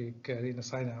synaptic in the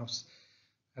synapse,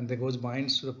 and they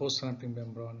binds to the postsynaptic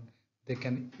membrane, they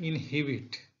can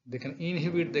inhibit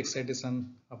the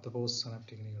excitation of the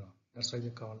postsynaptic neuron. That's why they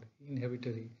called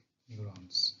inhibitory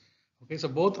neurons. Okay, so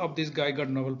both of these guys got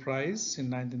Nobel Prize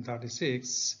in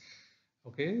 1936.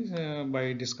 Okay,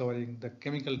 by discovering the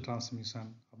chemical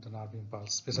transmission of the nerve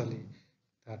impulse, especially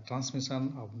the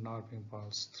transmission of nerve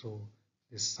impulse through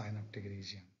this synaptic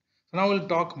region. So now we'll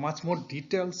talk much more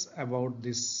details about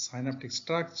this synaptic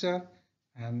structure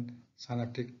and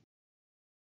synaptic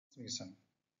transmission.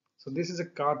 So this is a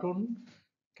cartoon.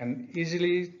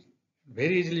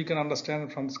 Very easily you can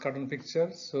understand from this cartoon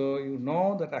picture. So you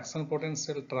know that axon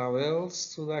potential travels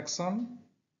through the axon,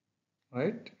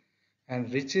 right,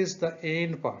 and reaches the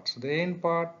end part. So the end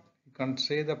part, you can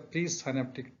say the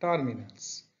presynaptic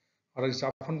terminals, or it's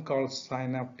often called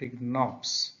synaptic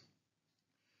knobs.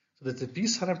 So the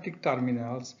presynaptic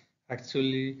terminals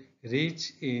actually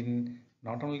reach in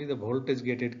not only the voltage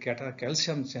gated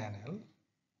calcium channel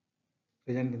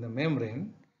present in the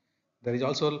membrane, there is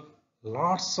also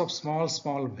lots of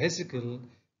small vesicles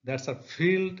that are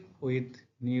filled with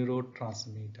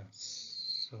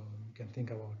neurotransmitters. So you can think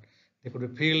about, they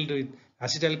could be filled with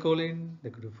acetylcholine,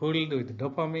 they could be filled with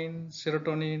dopamine,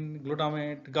 serotonin,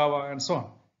 glutamate, GABA, and so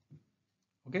on.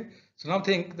 Okay, so now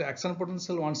think the axon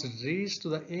potential once it reaches to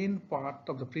the end part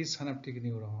of the presynaptic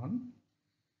neuron,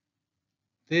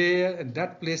 there at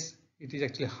that place it is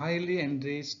actually highly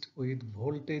enriched with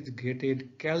voltage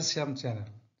gated calcium channel.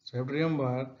 So you have to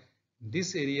remember, in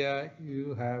this area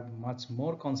you have much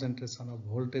more concentration of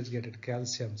voltage gated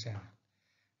calcium channel,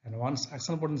 and once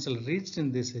axon potential reached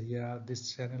in this area,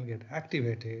 this channel get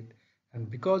activated, and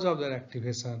because of that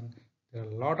activation there are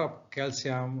a lot of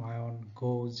calcium ion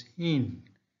goes in.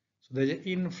 So there is an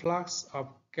influx of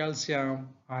calcium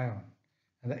ion,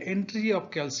 and the entry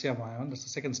of calcium ion, that's the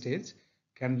second stage,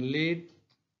 can lead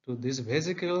to these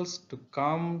vesicles to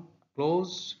come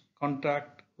close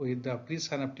contact with the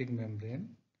presynaptic membrane,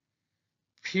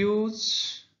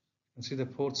 fuse, you can see the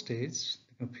fourth stage,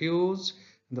 they can fuse,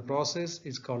 and the process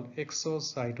is called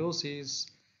exocytosis,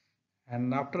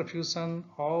 and after fusion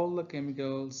all the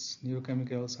chemicals,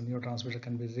 neurochemicals and neurotransmitters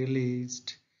can be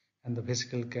released, and the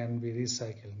vesicle can be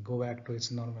recycled, go back to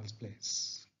its normal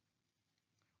place.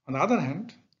 On the other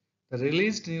hand, the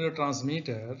released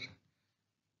neurotransmitter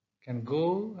can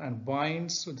go and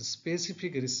binds with the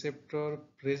specific receptor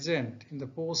present in the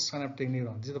postsynaptic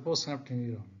neuron. This is the postsynaptic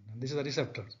neuron, and this is the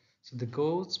receptor. So the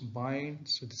goes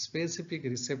binds with the specific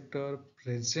receptor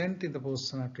present in the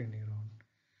postsynaptic neuron,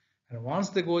 and once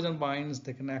they goes and binds,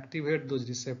 they can activate those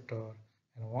receptor.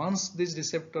 And once this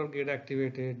receptor get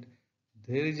activated,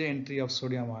 there is an entry of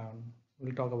sodium ion.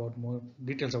 We'll talk about more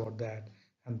details about that.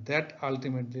 and that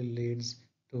ultimately leads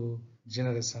to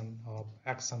generation of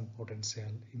action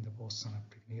potential in the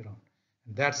postsynaptic neuron.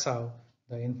 And that's how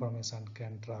the information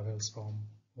can travel from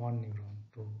one neuron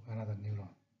to another neuron.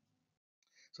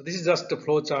 So this is just a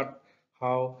flow chart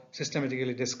how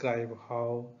systematically describe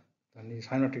how the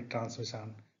synaptic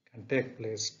transmission can take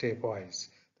place stepwise.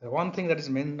 The one thing that is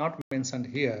not mentioned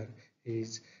here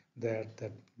is that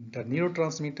the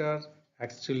neurotransmitter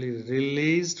actually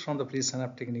released from the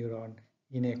presynaptic neuron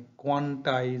in a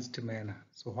quantized manner.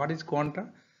 So what is quanta?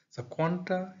 So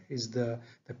quanta is the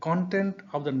content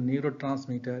of the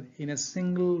neurotransmitter in a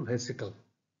single vesicle.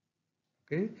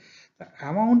 Okay, the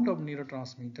amount of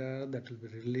neurotransmitter that will be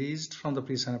released from the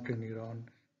presynaptic neuron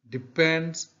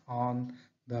depends on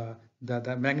the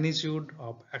magnitude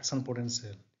of action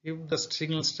potential. If the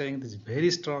signal strength is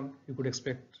very strong, you could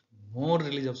expect more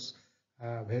release of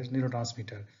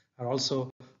neurotransmitter, or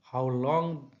also how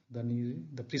long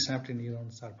the presynaptic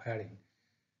neurons are firing.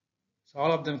 So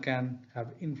all of them can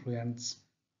have influence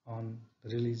on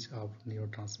the release of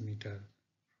neurotransmitter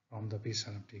from the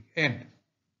presynaptic end.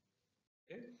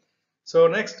 Okay. So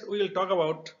next we will talk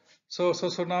about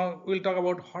now we'll talk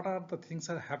about what are the things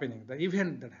that are happening, the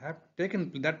event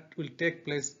that will take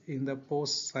place in the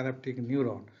postsynaptic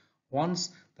neuron once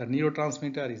the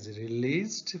neurotransmitter is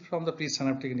released from the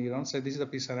presynaptic neuron. So this is the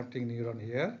presynaptic neuron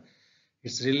here.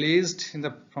 It's released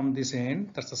from this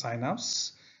end, that's the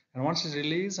synapse, and once it's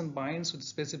released and binds with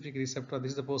specific receptor,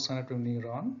 this is the postsynaptic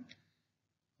neuron.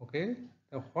 Okay,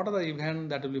 now what are the events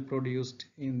that will be produced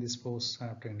in this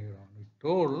postsynaptic neuron? We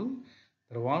told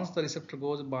that once the receptor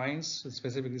binds with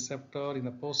specific receptor in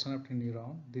the postsynaptic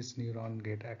neuron, this neuron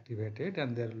get activated,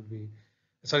 and there will be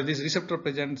this receptor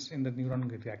presents in the neuron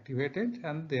get activated,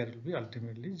 and there will be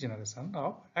ultimately generation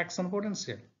of action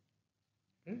potential.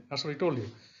 Okay, that's what I told you.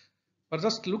 But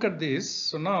just look at this.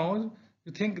 So now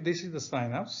you think this is the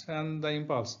synapse, and the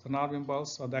impulse, the nerve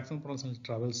impulse or the action potential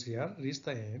travels here, reach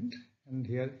the end, and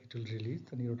here it will release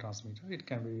the neurotransmitter. It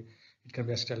can be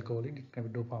acetylcholine, it can be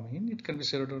dopamine, it can be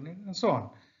serotonin, and so on.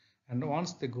 And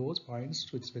once they binds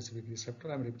to a specific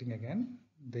receptor, I'm repeating again,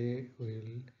 they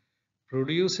will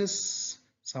produces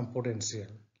some potential.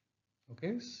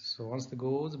 Okay, so once the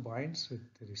binds with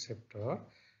the receptor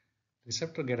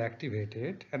get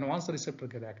activated, and once the receptor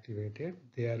get activated,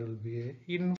 there will be an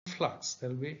influx, there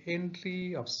will be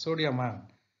entry of sodium ion.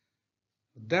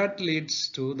 That leads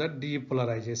to the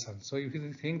depolarization. So if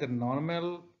you think the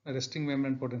normal resting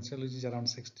membrane potential is around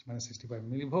 60-65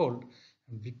 millivolt,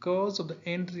 and because of the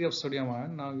entry of sodium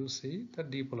ion, now you see the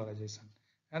depolarization,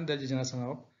 and the generation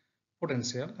of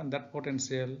potential, and that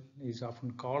potential is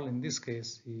often called in this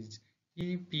case is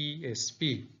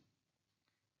EPSP,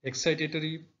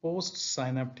 excitatory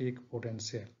postsynaptic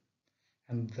potential.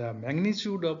 And the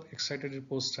magnitude of excitatory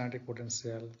postsynaptic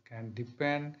potential can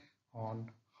depend on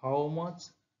how much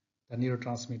the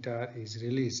neurotransmitter is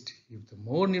released. If the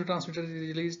more neurotransmitter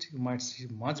is released, you might see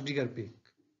much bigger peak.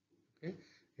 Okay?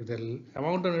 If the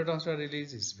amount of neurotransmitter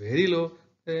release is very low,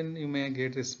 then you may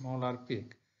get a smaller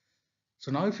peak.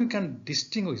 So now if you can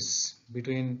distinguish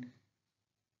between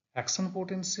action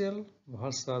potential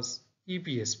versus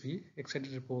EPSP,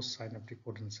 excitatory postsynaptic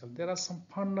potential, there are some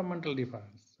fundamental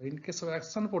differences. So in case of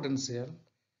action potential,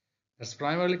 that's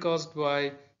primarily caused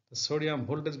by the sodium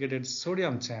voltage gated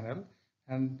sodium channel,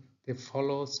 and they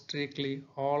follow strictly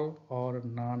all or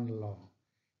none law.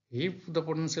 If the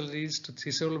potential reaches to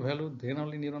threshold value, then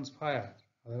only neurons fire,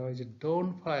 otherwise it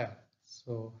don't fire.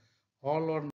 So all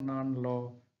or none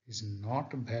law is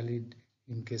not valid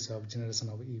in case of generation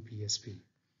of EPSP.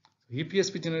 So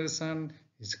EPSP generation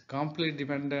is completely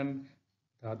dependent,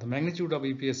 the magnitude of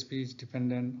EPSP is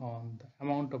dependent on the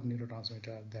amount of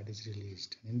neurotransmitter that is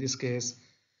released. In this case,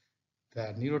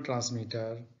 the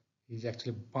neurotransmitter is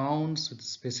actually bound with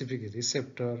specific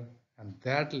receptor, and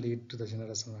that leads to the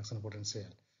generation of action potential.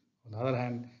 On the other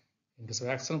hand, in case of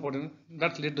action potential,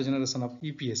 that leads to generation of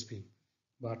EPSP.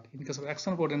 But in case of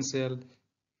action potential,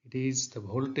 it is the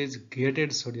voltage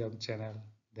gated sodium channel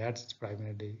that's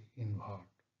primarily involved.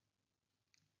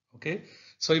 Okay,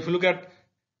 so if you look at,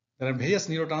 there are various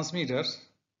neurotransmitters.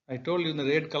 I told you in the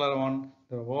red color one,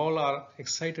 they all are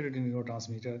excitatory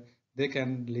neurotransmitter. They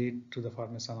can lead to the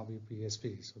formation of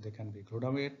EPSP. So they can be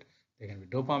glutamate, they can be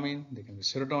dopamine, they can be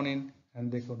serotonin,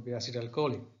 and they could be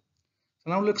acetylcholine.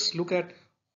 So now let's look at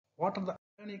what are the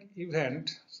ionic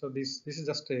event. So this is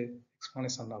just a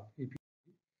explanation of EPSP.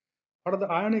 What are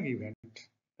the ionic events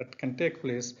that can take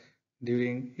place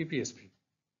during EPSP?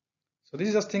 So this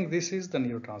is just think this is the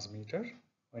neurotransmitter.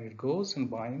 When it goes and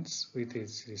binds with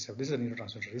its receptor, this is a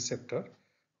neurotransmitter receptor.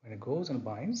 When it goes and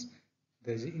binds,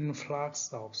 there is an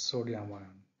influx of sodium ion.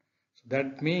 So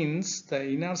that means the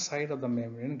inner side of the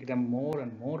membrane get a more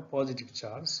and more positive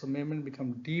charge. So membrane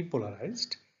become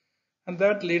depolarized, and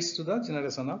that leads to the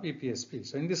generation of EPSP.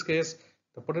 So in this case,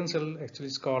 the potential actually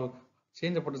is called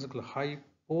change of potential called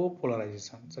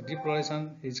hypopolarization. So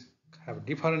depolarization is have a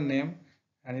different name,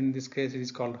 and in this case it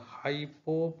is called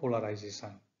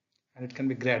hypopolarization, and it can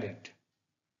be graded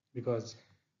because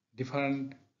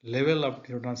different level of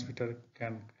neurotransmitter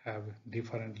can have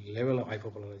different level of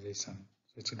hypopolarization.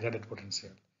 So it's a graded potential.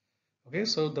 Okay,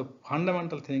 so the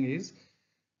fundamental thing is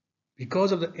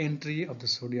because of the entry of the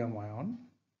sodium ion,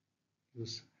 you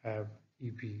have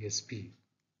EPSP.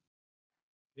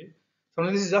 Okay, so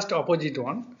this is just opposite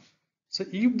one. So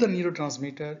if the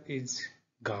neurotransmitter is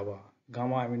GABA,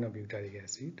 gamma aminobutyric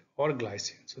acid, or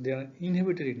glycine, so they are an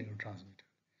inhibitory neurotransmitter.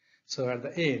 So at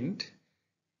the end,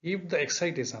 if the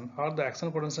excitation or the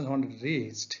action potential is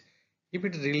reached, if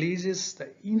it releases the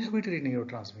inhibitory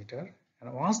neurotransmitter,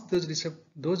 and once those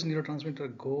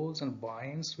neurotransmitter goes and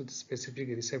binds with specific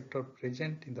receptor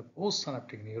present in the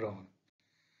postsynaptic neuron,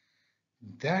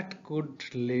 that could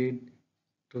lead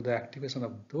to the activation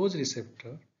of those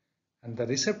receptor, and the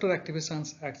receptor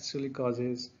activations actually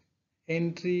causes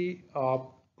entry of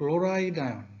chloride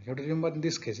ion. You have to remember in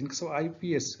this case, in case of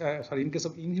in case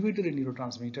of inhibitory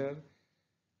neurotransmitter,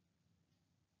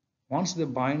 once they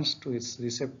binds to its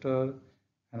receptor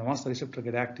and once the receptor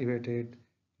get activated,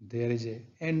 there is a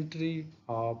entry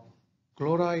of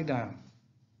chloride ion.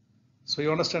 So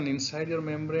you understand inside your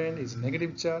membrane is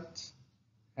negative charge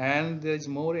and there is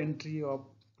more entry of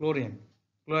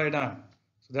chloride ion.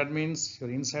 So that means your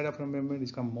inside of your membrane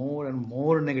is become more and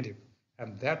more negative,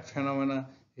 and that phenomena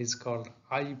is called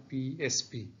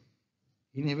IPSP,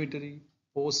 inhibitory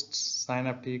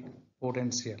postsynaptic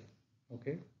potential.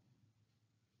 Okay.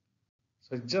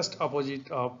 So just opposite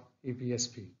of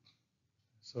EPSP.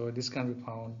 So this can be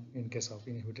found in case of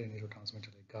inhibitory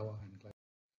neurotransmitter like GABA and glycine.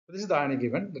 So this is the ionic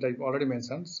event that I already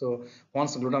mentioned. So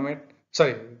once GABA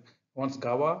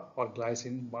or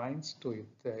glycine binds to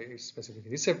its specific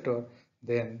receptor,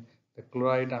 then the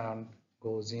chloride ion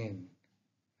goes in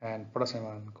and potassium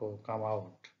ion come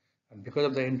out. And because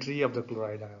of the entry of the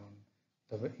chloride ion,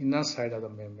 the inner side of the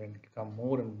membrane become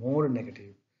more and more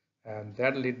negative, and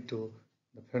that lead to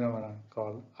the phenomenon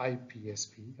called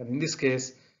IPSP. And in this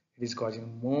case, it is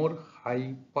causing more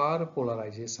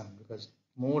hyperpolarization because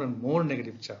more and more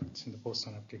negative charge in the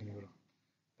postsynaptic neuron.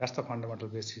 That's the fundamental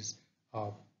basis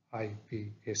of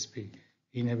IPSP,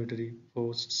 inhibitory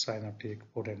postsynaptic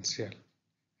potential.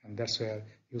 And that's where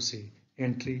you see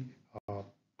entry of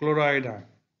chloride ion.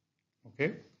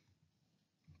 Okay.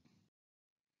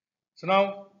 So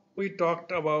now we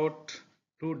talked about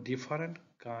two different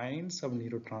kinds of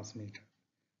neurotransmitter.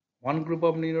 One group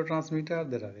of neurotransmitter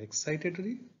that are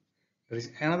excitatory. There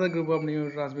is another group of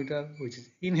neurotransmitter which is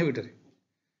inhibitory.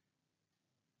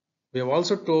 We have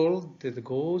also told that it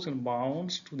goes and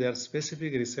bounds to their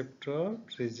specific receptor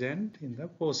present in the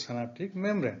postsynaptic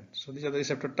membrane. So these are the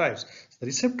receptor types. The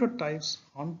receptor types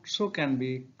also can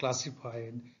be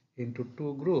classified into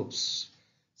two groups.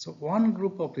 So one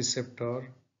group of receptor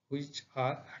which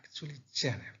are actually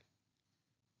channel.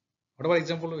 Whatever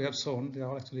example we have shown, they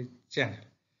are actually channel.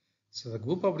 So the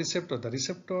group of receptor, the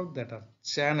receptor that are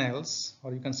channels,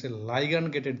 or you can say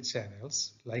ligand-gated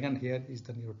channels. Ligand here is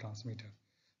the neurotransmitter.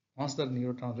 Once the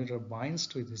neurotransmitter binds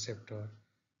to the receptor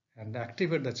and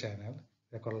activate the channel,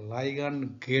 they are called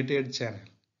ligand-gated channel.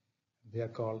 They are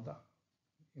called,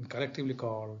 collectively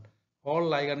called, all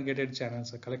ligand-gated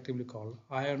channels are collectively called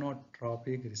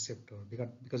ionotropic receptor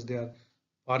because they are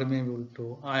permeable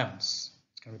to ions.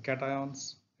 It can be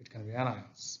cations, it can be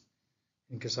anions.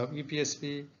 In case of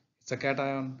EPSP, it's a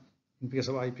cation. In case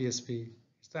of IPSP,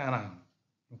 it's the anion.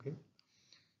 Okay.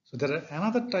 So there are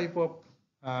another type of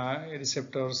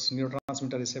receptors,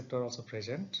 neurotransmitter receptor also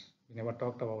present. We never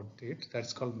talked about it.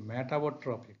 That's called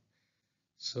metabotropic.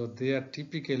 So they are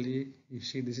typically, you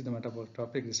see this is the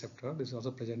metabotropic receptor. This is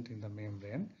also present in the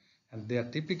membrane. And they are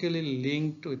typically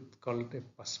linked to called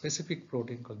a specific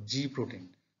protein called G protein.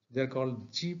 They are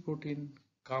called G protein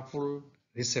coupled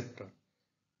receptor.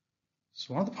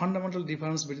 So one of the fundamental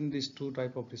difference between these two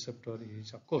type of receptor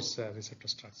is, of course, receptor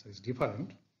structure is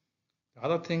different. The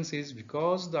other things is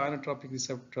because the ionotropic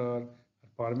receptor are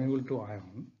permeable to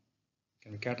ion,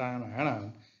 can be cation or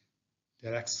anion,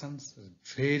 their actions are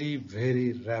very,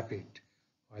 very rapid,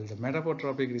 while the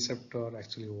metabotropic receptor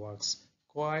actually works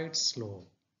quite slow.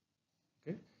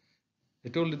 Okay, I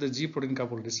told you the G protein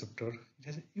coupled receptor, it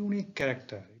has a unique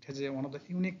character. It has one of the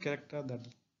unique character that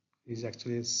is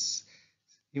actually a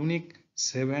unique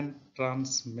 7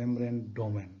 transmembrane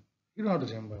domain. You don't have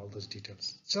to remember all those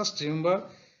details. Just remember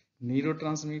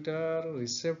neurotransmitter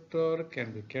receptor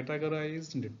can be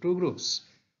categorized into two groups.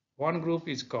 One group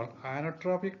is called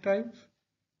inotropic type,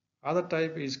 other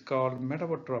type is called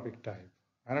metabotropic type.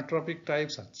 Inotropic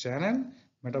types are channel,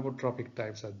 metabotropic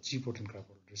types are G protein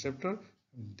coupled receptor.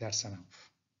 That's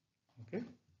enough. Okay.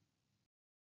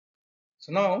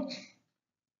 So now,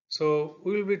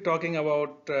 we will be talking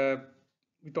about.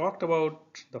 We talked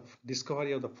about the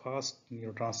discovery of the first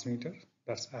neurotransmitter,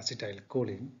 that's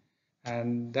acetylcholine,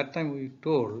 and that time we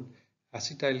told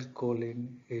acetylcholine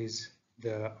is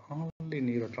the only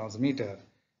neurotransmitter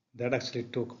that actually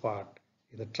took part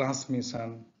in the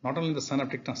transmission, not only the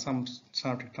synaptic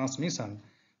transmission,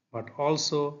 but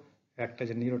also act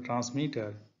as a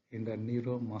neurotransmitter in the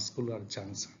neuromuscular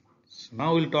junction. So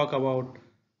now we'll talk about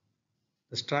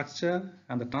the structure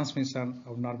and the transmission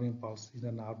of nerve impulse in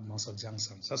the nerve muscle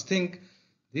junction. Just think,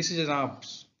 this is a nerve.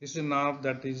 This is a nerve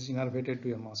that is innervated to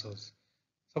your muscles.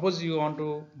 Suppose you want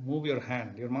to move your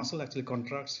hand, your muscle actually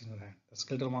contracts in your hand. The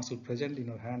skeletal muscle present in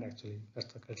your hand actually,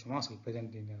 that's the skeletal muscle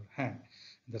present in your hand.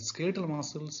 The skeletal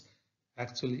muscles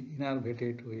actually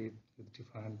innervated with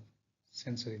different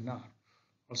sensory nerve,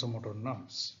 also motor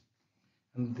nerves.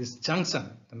 And this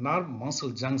junction, the nerve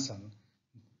muscle junction,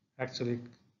 actually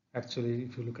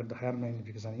if you look at the hair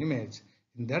magnification image,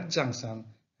 in that junction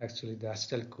actually the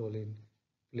acetylcholine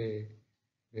play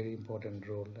very important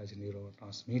role as a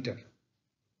neurotransmitter.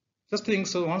 Just think,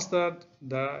 so once the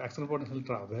axonal potential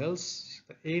travels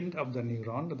the end of the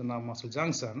neuron, the nerve muscle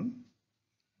junction,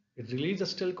 it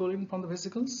releases acetylcholine from the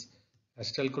vesicles.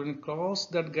 Acetylcholine crosses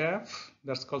that gap,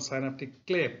 that's called synaptic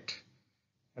cleft,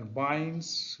 and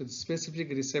binds with specific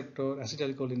receptor,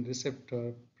 acetylcholine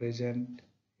receptor present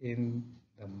in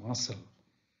the muscle.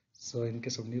 So in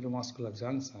case of neuromuscular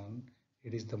junction,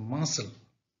 it is the muscle.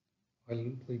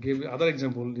 Well, we gave other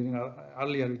example during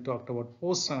earlier we talked about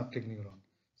postsynaptic neuron.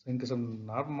 So in case of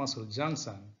nerve muscle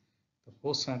junction, the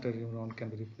postsynaptic neuron can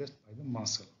be replaced by the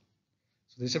muscle.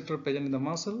 So the receptor present in the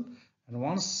muscle, and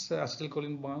once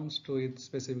acetylcholine binds to its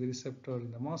specific receptor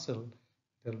in the muscle,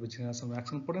 there will be generation of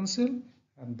action potential,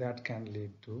 and that can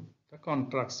lead to the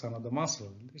contraction of the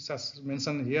muscle. This is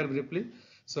mentioned here briefly.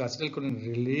 So acetylcholine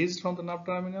released from the nerve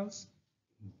terminals,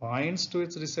 binds to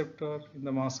its receptor in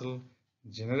the muscle,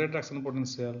 generate action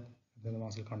potential, then the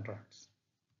muscle contracts.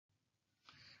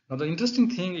 Now the interesting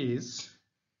thing is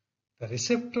the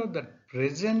receptor that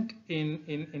present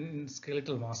in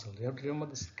skeletal muscle. You have to remember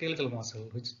the skeletal muscle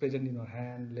which is present in your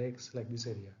hand, legs, like this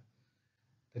area.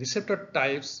 The receptor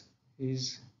types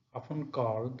is often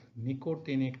called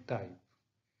nicotinic type.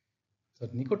 So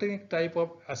nicotinic type of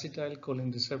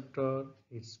acetylcholine receptor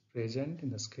is present in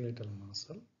the skeletal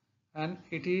muscle, and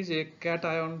it is a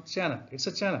cation channel. It's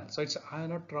a channel, so it's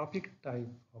inotropic type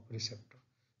of receptor.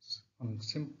 On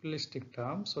simplistic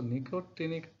terms, so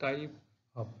nicotinic type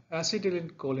of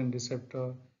acetylcholine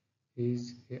receptor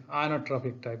is a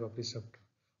inotropic type of receptor.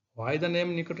 Why the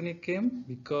name nicotinic came?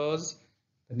 Because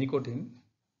the nicotine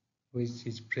which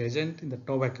is present in the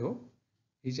tobacco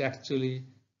is actually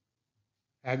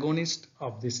agonist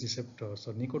of this receptor.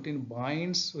 So nicotine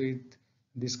binds with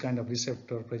this kind of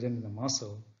receptor present in the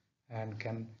muscle and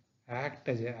can act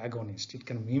as an agonist. It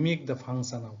can mimic the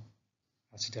function of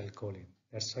acetylcholine.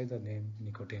 That's why the name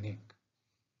nicotinic.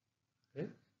 Okay?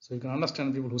 So you can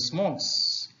understand people who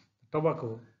smokes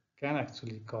tobacco can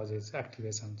actually causes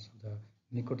activation of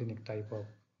the nicotinic type of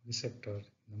receptor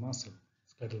in the muscle,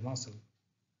 skeletal muscle.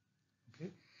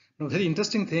 Okay. Now, very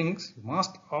interesting things. You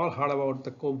must all heard about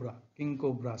the cobra, king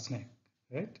cobra snake,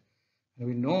 right? And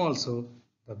we know also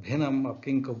the venom of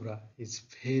king cobra is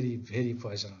very, very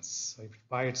poisonous. So if it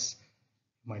bites,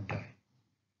 you might die.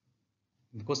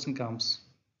 And the question comes,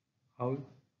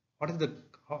 what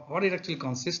it actually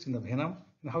consists in the venom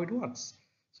and how it works.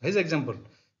 So here's an example.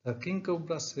 The king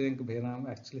cobra snake venom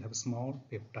actually have small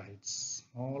peptides.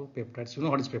 You know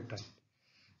what is peptide?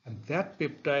 And that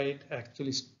peptide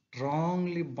actually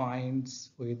strongly binds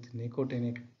with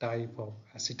nicotinic type of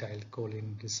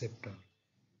acetylcholine receptor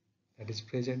that is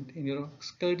present in your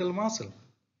skeletal muscle.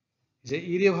 It's an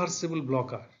irreversible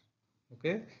blocker.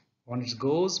 Okay, when it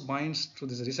binds to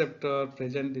this receptor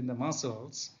present in the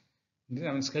muscles,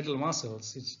 skeletal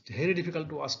muscles, it's very difficult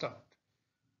to wash out.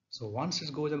 So once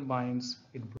it goes and binds,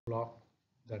 it blocks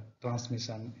the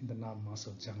transmission in the nerve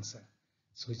muscle junction.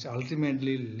 So which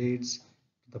ultimately leads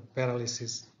to the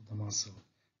paralysis of the muscle.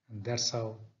 And that's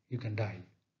how you can die.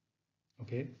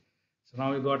 Okay. So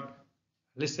now we got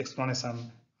list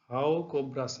explanation how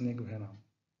cobra snake venom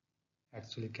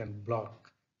actually can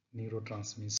block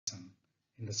neurotransmission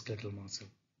in the skeletal muscle,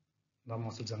 nerve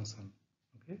muscle junction.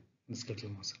 Okay, in the skeletal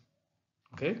muscle.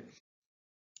 Okay.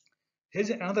 Here's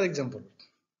another example.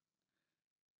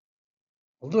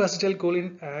 Although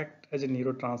acetylcholine acts as a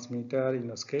neurotransmitter in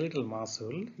your skeletal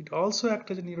muscle, it also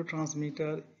acts as a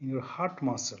neurotransmitter in your heart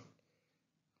muscle.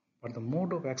 But the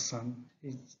mode of action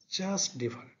is just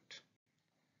different.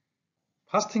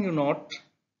 First thing you note,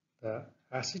 the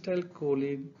release of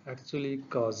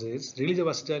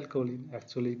acetylcholine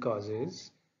actually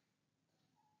causes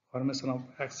formation of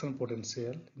action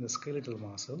potential in the skeletal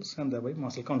muscles and thereby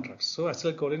muscle contracts. So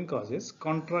acetylcholine causes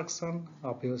contraction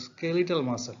of your skeletal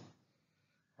muscle.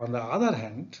 On the other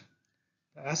hand,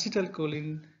 the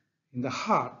acetylcholine in the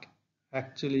heart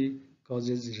actually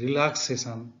causes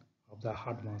relaxation of the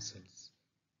heart muscles.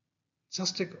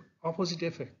 Just take opposite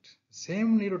effect.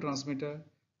 Same neurotransmitter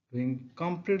having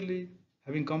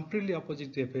completely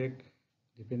opposite effect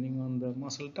depending on the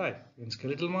muscle type. In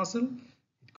skeletal muscle,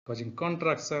 it's causing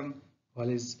contraction, while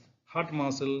its heart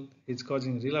muscle is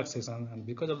causing relaxation, and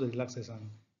because of the relaxation,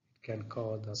 it can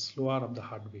cause the slower of the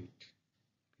heartbeat.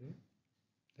 Okay?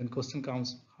 Then question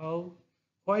comes,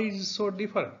 why is it so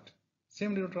different?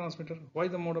 Same neurotransmitter, why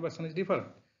the mode of action is different?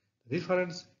 The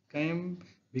difference came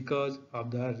because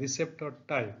of the receptor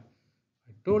type.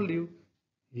 I told you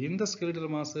in the skeletal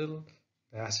muscle,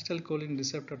 the acetylcholine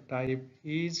receptor type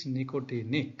is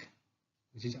nicotinic,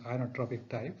 which is inotropic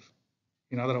type.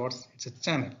 In other words, it's a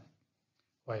channel.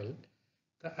 While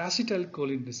the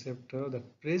acetylcholine receptor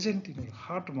that present in your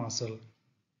heart muscle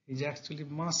is actually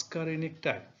muscarinic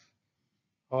type.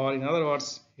 Or in other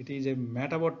words, it is a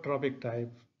metabotropic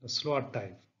type, the slower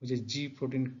type, which is G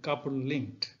protein couple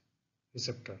linked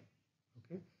receptor.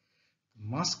 Okay.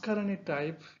 Muscarinic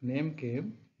type name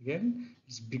came again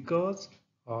is because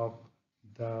of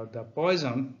the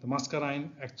poison, the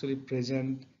muscarine actually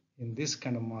present in this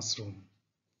kind of mushroom.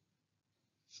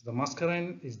 So the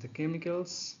muscarine is the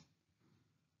chemicals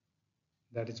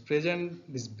that is present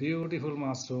in this beautiful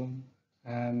mushroom,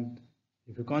 and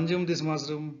if you consume this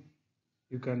mushroom,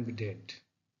 you can be dead.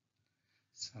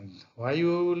 And why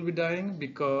you will be dying?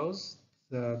 Because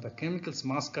the chemicals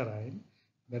muscarine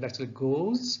that actually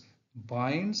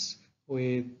binds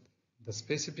with the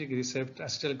specific receptor,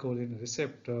 acetylcholine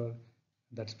receptor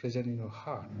that's present in your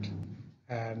heart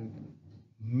and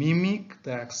mimic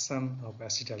the action of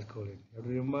acetylcholine. You have to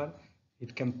remember,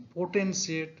 it can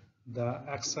potentiate the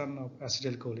action of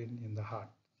acetylcholine in the heart.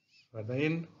 So at the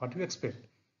end, what do you expect?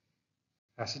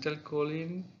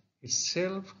 Acetylcholine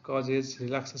itself causes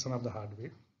relaxation of the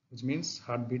heartbeat, which means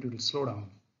heartbeat will slow down.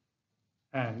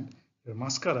 And your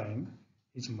muscarine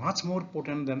is much more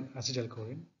potent than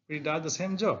acetylcholine. It does the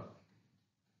same job.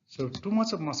 So too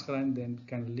much of muscarine then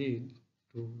can lead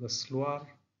to the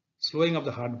slowing of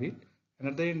the heartbeat, and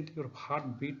at the end your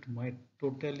heartbeat might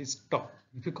totally stop.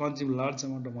 If you consume large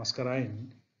amount of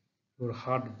muscarine, your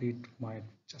heartbeat might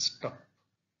just stop.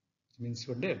 It means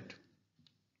you're dead.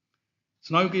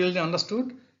 So now you clearly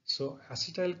understood. So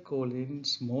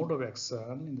acetylcholine's mode of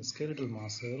action in the skeletal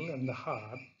muscle and the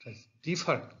heart is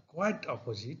different, quite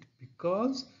opposite,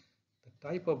 because the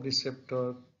type of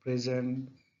receptor present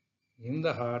in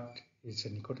the heart is a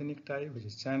nicotinic type, which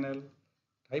is channel.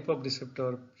 Type of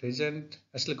receptor present,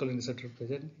 acetylcholine receptor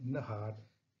present in the heart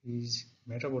is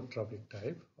metabotropic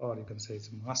type, or you can say it's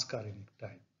muscarinic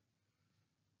type.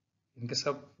 In case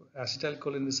of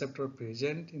acetylcholine receptor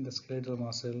present in the skeletal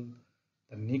muscle,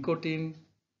 the nicotine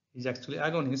is actually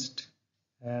agonist,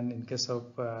 and in case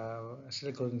of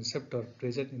acetylcholine receptor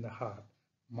present in the heart,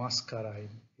 muscarine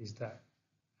is the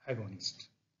agonist,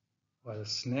 while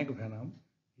snake venom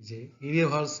is a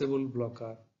irreversible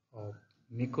blocker of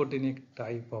nicotinic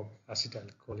type of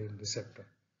acetylcholine receptor.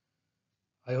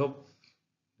 I hope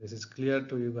this is clear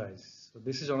to you guys. So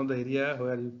this is one of the area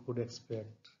where you could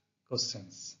expect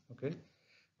questions. Okay,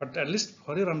 but at least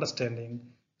for your understanding,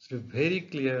 it should be very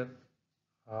clear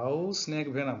how snake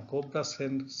venom, cobra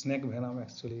snake venom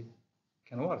actually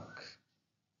can work,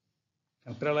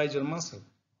 can paralyze your muscle.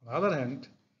 On the other hand,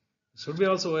 you should be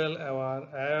also well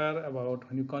aware about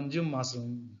when you consume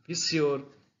mushroom, be sure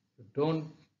you don't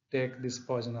take this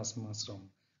poisonous mushroom.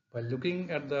 By looking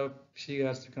at the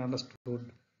figures, you can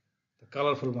understand the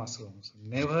colorful mushrooms.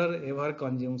 Never ever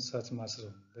consume such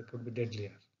mushroom. They could be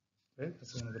deadlier. Right?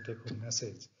 That's one of the take-home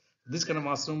message. This kind of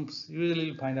mushrooms usually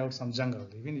you find out some jungle.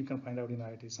 Even you can find out in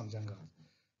IIT some jungle.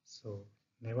 So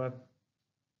never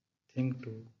think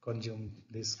to consume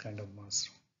this kind of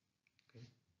mushroom. Okay.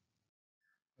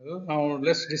 Well, now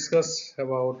let's discuss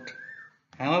about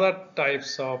another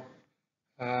types of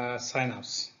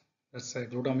synapse. Let's say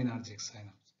glutaminergic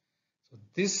synapse. So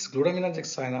this glutaminergic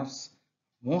synapse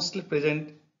mostly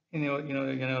present in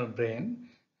your brain,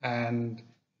 and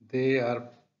they are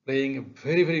playing a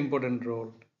very important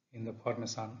role in the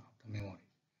formation of the memory.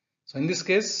 So in this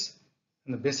case,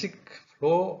 in the basic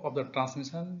flow of the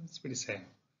transmission is pretty same.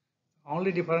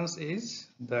 Only difference is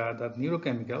the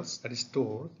neurochemicals that is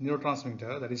stored,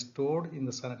 neurotransmitter that is stored in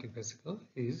the synaptic vesicle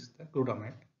is the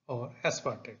glutamate or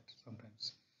aspartate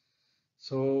sometimes.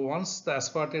 So once the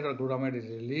aspartate or glutamate is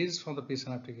released from the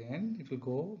presynaptic end, it will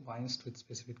go binds with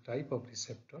specific type of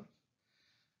receptor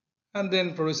and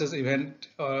then produces event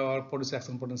or produces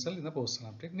action potential in the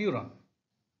postsynaptic neuron.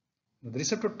 The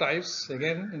receptor types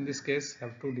again in this case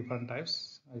have two different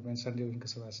types. I mentioned you in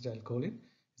case of acetylcholine.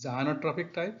 It's an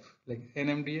inotropic type like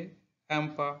NMDA,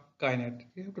 AMPA, kinase.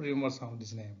 You have to remember some of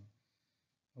this name,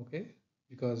 okay?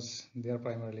 Because they are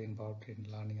primarily involved in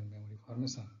learning and memory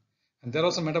formation. And there are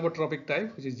also metabotropic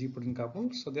type, which is G protein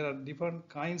coupled. So there are different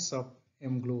kinds of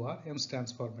mGlu-R. M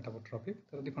stands for metabotropic.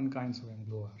 There are different kinds of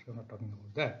mGlu-R. We're not talking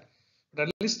about that. But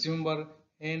at least remember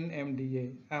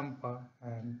NMDA, AMPA,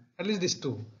 and at least these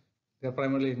two. They are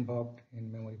primarily involved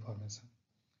in memory formation.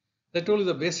 I told you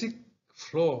the basic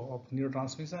flow of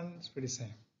neurotransmission is pretty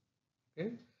same.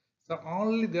 Okay, so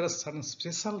only there are certain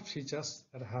special features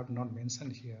that I have not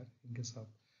mentioned here in case of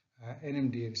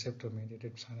NMDA receptor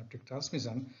mediated synaptic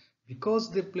transmission.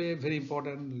 Because they play a very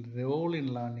important role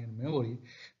in learning and memory,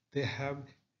 they have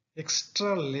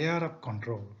extra layer of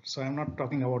control. So I'm not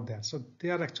talking about that. So they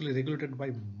are actually regulated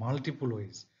by multiple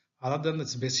ways. Other than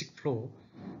this basic flow,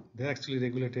 they're actually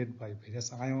regulated by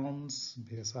various ions,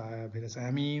 various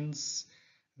amines,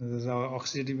 there's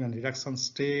oxidative and reduction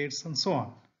states, and so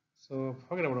on. So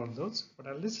forget about all those, but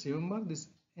at least remember this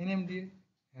NMDA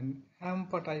and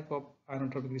AMPA type of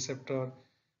inotropic receptor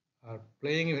are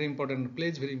plays very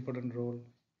important role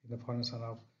in the formation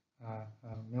of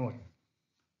memory.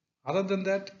 Other than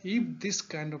that, if this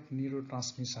kind of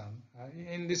neurotransmission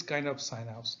in this kind of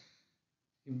synapse,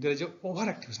 if there is an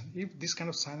overactivation, if this kind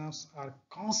of synapses are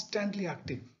constantly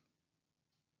active,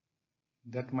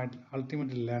 that might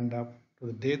ultimately land up to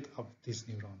the death of these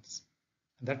neurons.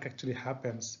 And that actually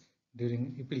happens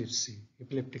during epilepsy,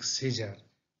 epileptic seizure,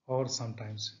 or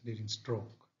sometimes during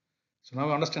stroke. So now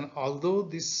we understand, although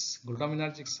this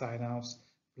glutaminergic synapse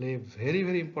play a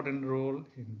very important role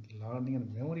in learning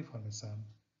and memory formation,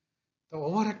 the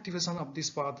overactivation of this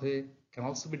pathway can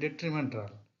also be detrimental,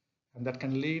 and that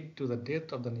can lead to the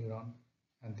death of the neuron.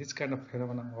 And this kind of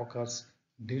phenomenon occurs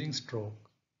during stroke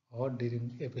or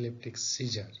during epileptic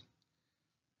seizure.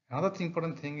 Another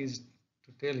important thing is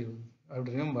to tell you, I would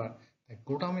remember that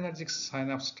glutaminergic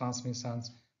synapse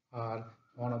transmissions are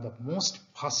one of the most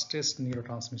fastest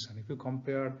neurotransmission. If you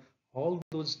compare all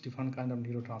those different kind of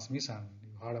neurotransmission,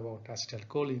 you heard about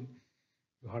acetylcholine,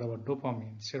 you heard about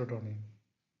dopamine, serotonin.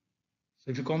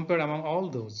 So if you compare among all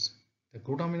those, the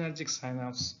glutaminergic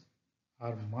synapse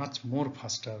are much more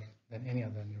faster than any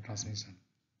other neurotransmission.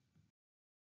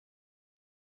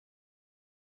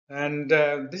 And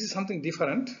this is something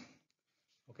different.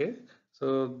 Okay,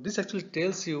 so this actually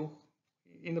tells you,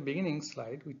 in the beginning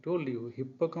slide, we told you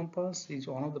hippocampus is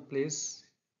one of the places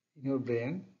in your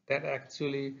brain that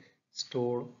actually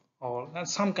store all and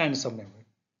some kinds of memory.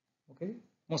 Okay,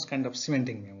 most kind of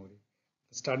cementing memory.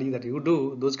 The study that you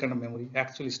do, those kind of memory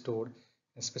actually stored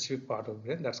in a specific part of the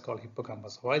brain that's called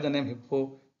hippocampus. Why the name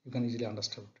hippo, you can easily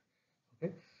understand.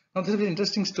 Okay, now this is a very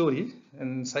interesting story.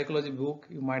 In psychology book,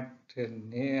 you might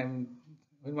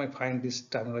find this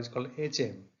terminology called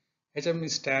HM. HM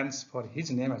stands for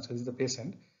his name, actually is the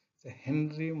patient. It's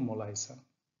Henry Molaison.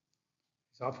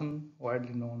 It's often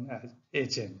widely known as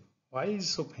HM. Why is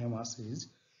so famous is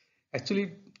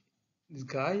actually this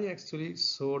guy actually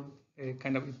showed a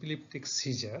kind of epileptic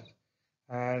seizure,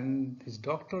 and his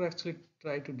doctor actually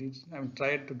tried to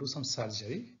do some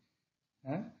surgery,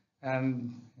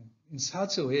 and in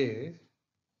such a way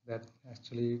that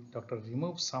actually doctor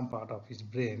removed some part of his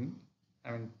brain,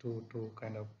 to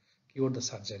kind of cure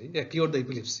the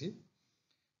epilepsy,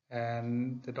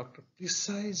 and the doctor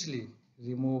precisely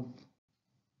removed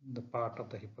the part of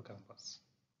the hippocampus.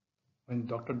 When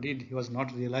doctor did, he was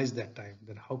not realized that time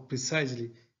that how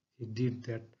precisely he did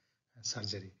that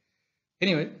surgery.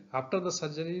 Anyway, after the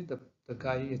surgery, the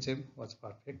guy HM was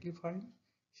perfectly fine.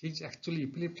 His actually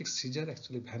epileptic seizure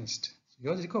actually vanished. So he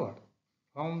was recovered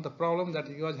from the problem that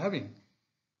he was having.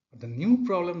 But the new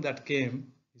problem that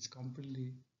came is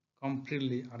completely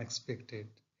unexpected,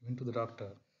 even to the doctor.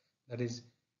 That is,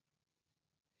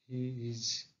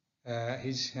 his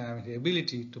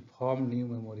ability to form new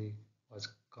memory was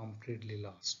completely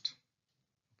lost.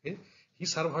 Okay, he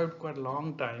survived quite a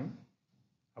long time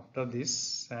after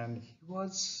this, and he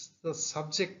was the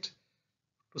subject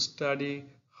to study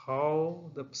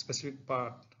how the specific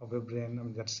part of a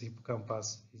brain, that's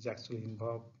hippocampus, is actually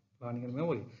involved learning and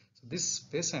memory. So this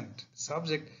patient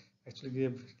subject actually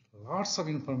gave lots of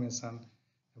information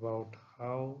about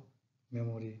how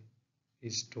memory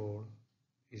is stored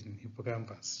in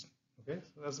hippocampus. Okay,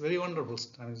 so that's very wonderful.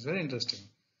 I mean, it's very interesting.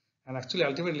 And actually,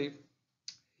 ultimately,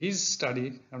 his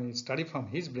study, study from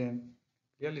his brain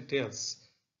clearly tells,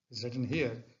 it's written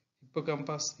here,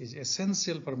 hippocampus is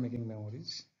essential for making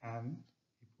memories. And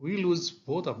if we lose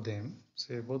both of them,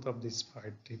 say both of these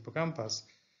part, hippocampus,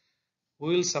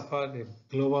 we will suffer a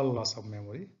global loss of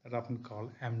memory that often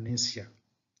called amnesia.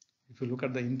 If you look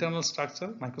at the internal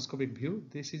structure, microscopic view,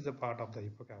 this is the part of the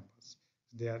hippocampus.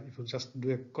 There, if you just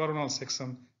do a coronal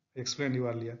section, I explained you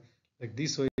earlier, like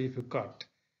this way, if you cut,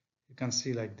 you can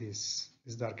see like this.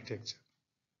 This is the architecture.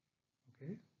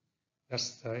 Okay,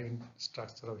 that's the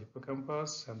structure of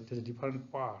hippocampus, and it is a different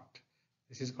part.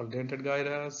 This is called dentate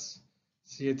gyrus,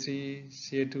 CA3,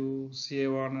 CA2,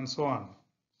 CA1, and so on.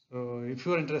 So if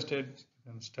you are interested,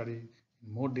 you can study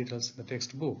in more details in the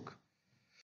textbook.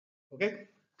 Okay.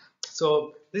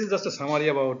 So this is just a summary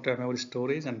about memory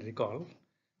storage and recall.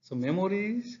 So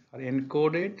memories are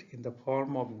encoded in the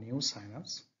form of new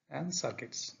synapses and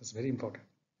circuits. That's very important.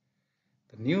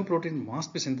 The new protein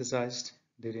must be synthesized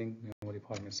during memory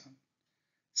formation.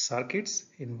 Circuits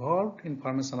involved in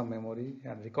formation of memory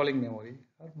and recalling memory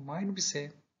might be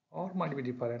same or might be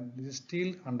different. This is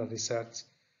still under research.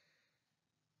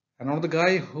 And one of the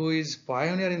guy who is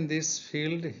pioneer in this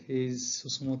field is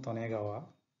Susumu Tanegawa,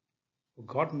 who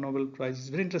got Nobel Prize. It's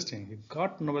very interesting. He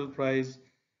got Nobel Prize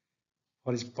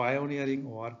for his pioneering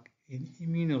work in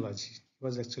immunology. He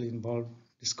was actually involved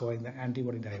discovering the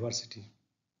antibody diversity.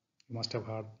 You must have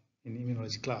heard in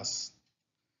immunology class.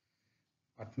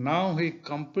 But now he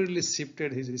completely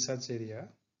shifted his research area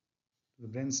to the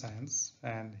brain science,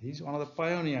 and he's one of the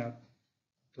pioneers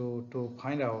to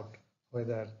find out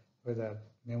whether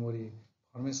memory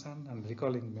formation and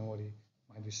recalling memory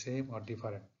might be same or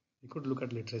different. You could look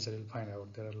at literature, you'll find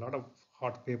out there are a lot of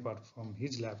hot papers from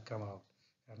his lab come out,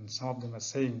 and some of them are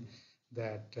saying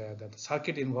that that the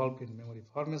circuit involved in memory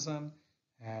formation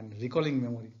and recalling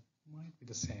memory might be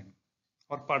the same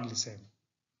or partly same.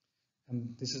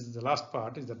 And this is the last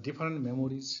part, is that different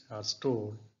memories are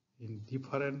stored in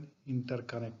different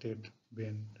interconnected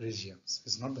brain regions.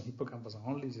 It's not the hippocampus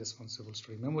only is responsible for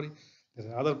storing memory.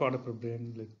 There's another part of the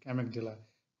brain like amygdala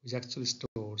which actually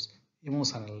stores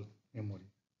emotional memory,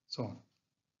 so on.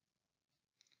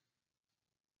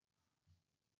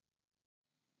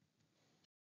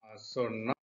 So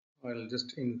now I'll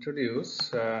just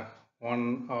introduce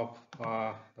one of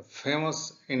the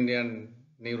famous Indian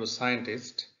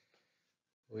neuroscientist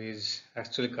who is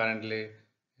actually currently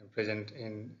present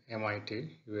in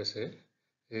MIT, USA.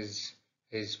 Is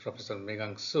Professor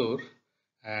Meghang Sur,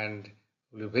 and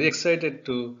we'll be very excited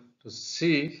to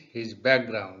see his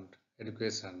background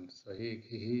education. So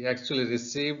he actually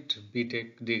received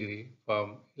BTech degree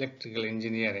from electrical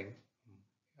engineering,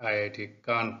 IIT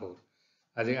Kanpur.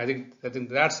 I think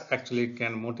that's actually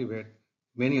can motivate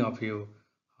many of you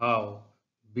how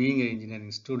being an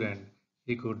engineering student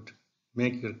he could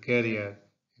make your career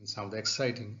in some of the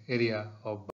exciting area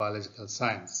of biological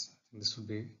science. This would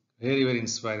be very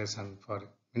inspiration for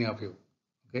many of you.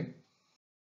 Okay.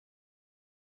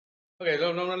 Okay.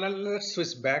 Now let's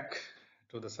switch back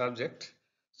to the subject.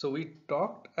 So we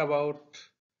talked about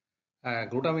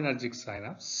glutaminergic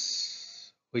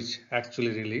synapse, which actually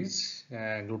release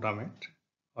glutamate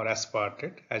or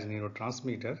aspartate as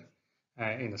neurotransmitter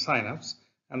in the synapse,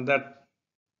 and that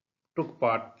took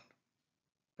part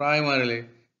primarily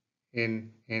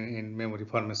in memory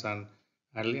formation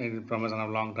and in formation of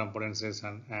long-term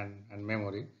potentiation and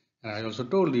memory. And I also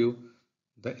told you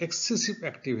the excessive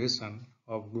activation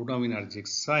of glutaminergic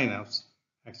synapse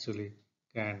actually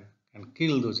can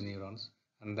kill those neurons,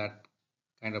 and that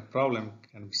kind of problem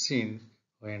can be seen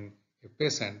when a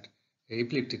patient, an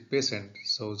epileptic patient,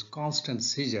 shows constant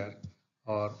seizure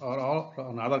or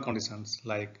on other conditions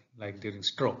like during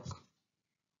stroke.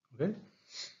 Okay.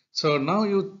 So now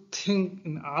you think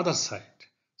in other side.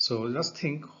 So just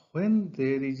think when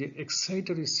there is an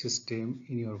excitatory system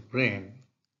in your brain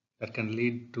that can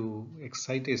lead to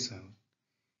excitation,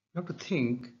 you have to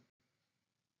think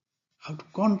how to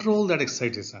control that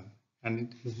excitation.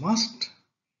 And you must,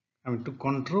 to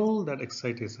control that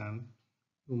excitation,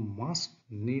 you must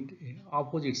need an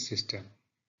opposite system.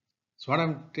 So what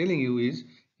I'm telling you is,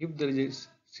 if there is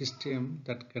a system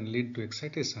that can lead to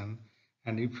excitation,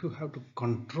 and if you have to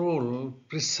control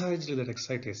precisely that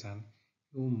excitation,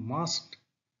 you must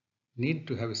need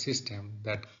to have a system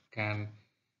that can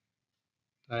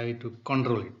try to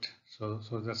control it. So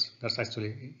that's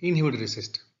actually inhibitory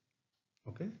system.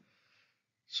 Okay.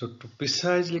 So to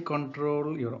precisely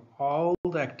control your all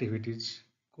the activities,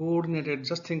 coordinated,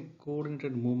 just think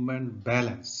coordinated movement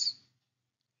balance.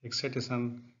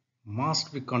 Excitation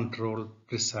must be controlled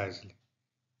precisely.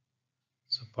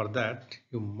 So for that,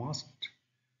 you must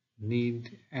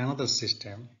need another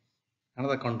system,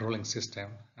 another controlling system,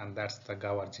 and that's the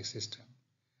GABAergic system.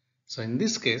 So in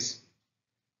this case,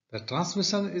 the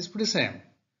transmission is pretty same.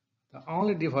 The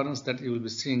only difference that you will be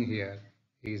seeing here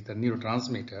is the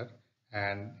neurotransmitter,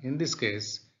 and in this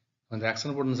case, when the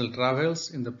action potential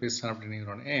travels in the presynaptic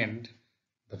neuron end,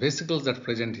 the vesicles that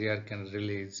present here can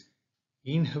release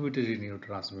inhibitory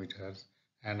neurotransmitters,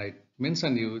 and I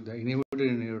mentioned you the inhibitory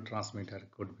neurotransmitter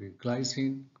could be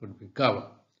glycine, could be GABA.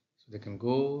 So they can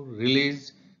go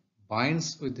release,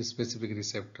 binds with the specific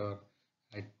receptor.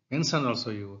 I mentioned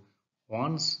also you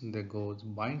once they go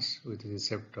binds with the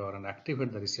receptor and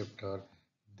activate the receptor,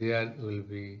 there will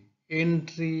be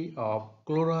entry of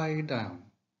chloride ion.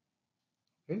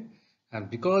 Okay, and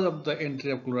because of the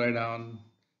entry of chloride ion,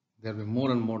 there will be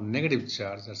more and more negative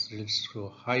charge that leads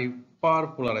to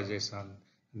hyperpolarization.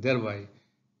 Thereby,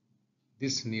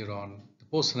 this neuron, the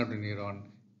postsynaptic neuron,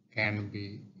 can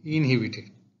be inhibited.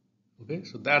 Okay,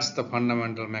 so that's the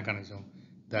fundamental mechanism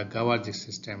the GABAergic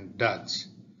system does.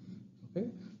 Okay,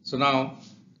 so now,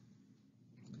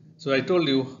 so I told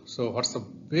you, so what's the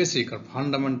basic or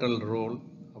fundamental role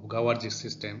of GABAergic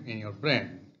system in your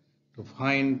brain? To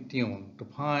fine tune, to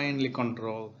finely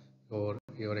control your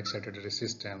excitatory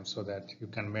system so that you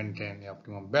can maintain the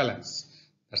optimum balance.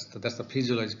 That's the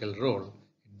physiological role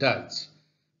it does.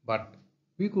 But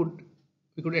we could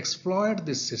exploit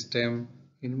this system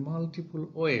in multiple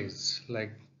ways.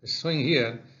 Like showing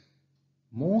here,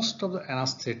 most of the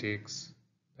anesthetics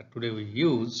that today we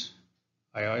use,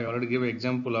 I already gave an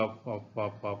example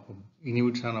of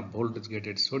inhibition of voltage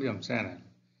gated sodium channel.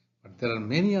 But there are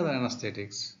many other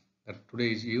anesthetics that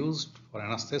today is used for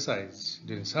anesthesize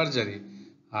during surgery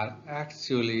are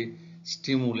actually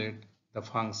stimulate the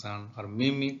function or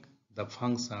mimic the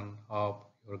function of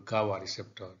your GABA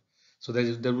receptor. So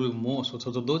there will be more. So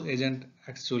those agents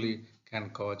actually can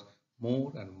cause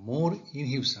more and more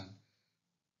inhibition,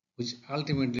 which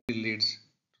ultimately leads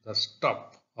to the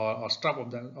stop or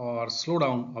slow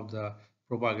down of the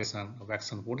propagation of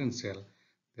action potential.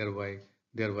 Thereby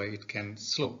it can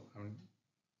slow.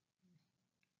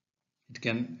 It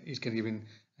can even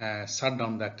shut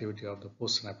down the activity of the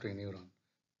postsynaptic neuron.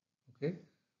 Okay.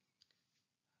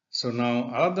 So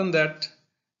now, other than that,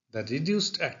 the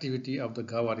reduced activity of the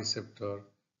GABA receptor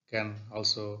can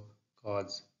also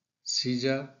cause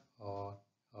seizure or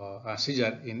a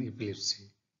seizure in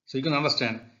epilepsy. So you can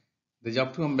understand there is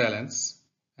optimum balance,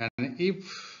 and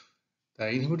if the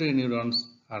inhibitory neurons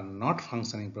are not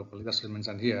functioning properly, that's what I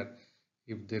mentioned here.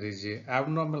 If there is a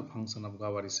abnormal function of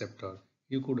GABA receptor,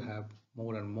 you could have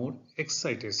more and more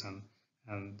excitation,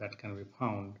 and that can be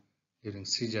found during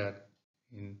seizure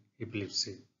in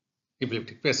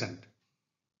epileptic patient.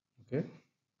 Okay.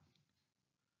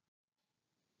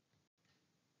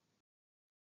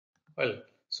 Well,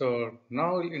 so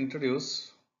now we'll introduce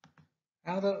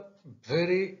another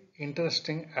very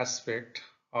interesting aspect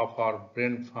of our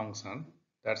brain function,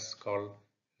 that's called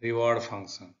reward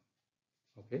function.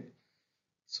 Okay.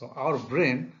 So our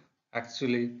brain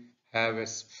actually have a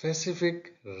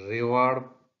specific reward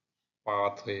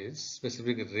pathways,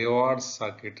 specific reward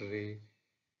circuitry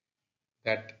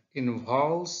that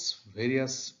involves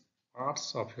various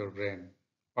parts of your brain,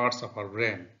 parts of our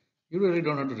brain. You really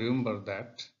don't have to remember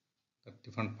that, the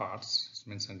different parts is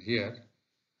mentioned here.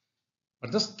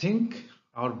 But just think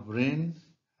our brain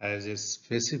has a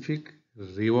specific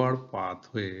reward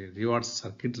pathway, reward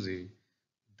circuitry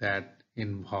that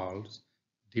involves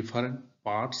different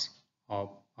parts of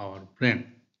our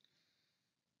brain.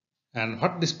 And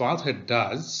what this pathway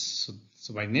does,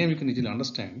 so by name you can easily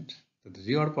understand that the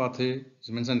reward pathway is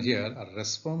mentioned here are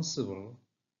responsible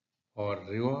for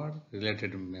reward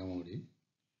related memory,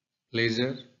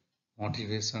 pleasure,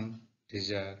 motivation,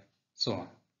 desire, so on.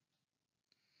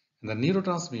 And the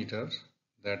neurotransmitters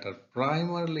that are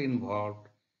primarily involved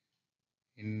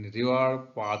in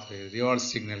reward pathway, reward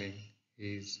signaling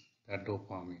is the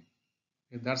dopamine.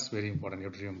 Okay, that's very important, you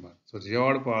have to remember. So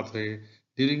reward pathway,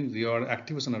 during reward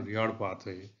activation of reward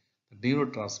pathway, the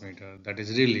neurotransmitter that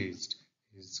is released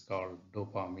is called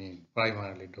dopamine,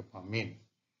 primarily dopamine.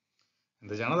 And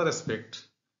there's another aspect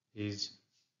is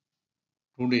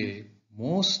today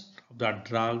most of the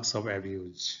drugs of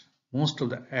abuse, most of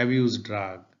the abuse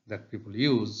drug that people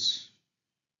use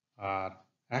are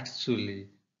actually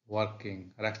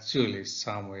working or actually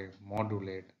some way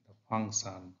modulate the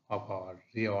function of our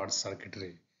reward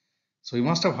circuitry. So you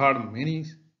must have heard many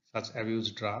such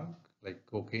abuse drugs like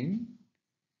cocaine,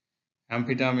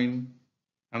 amphetamine.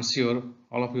 I'm sure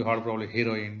all of you heard probably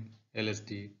heroin,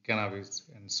 LSD, cannabis,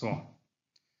 and so on.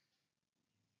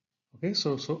 Okay,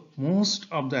 so most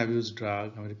of the abuse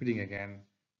drug, I'm repeating again,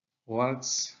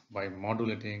 works by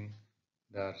modulating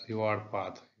the reward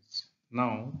pathways.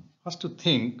 Now, first to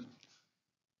think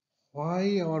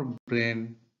why our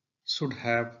brain should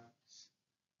have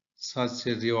such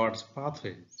a rewards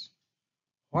pathways.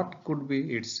 What could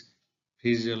be its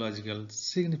physiological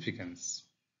significance?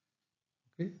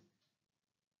 Okay,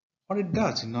 what it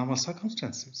does in normal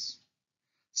circumstances.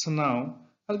 So now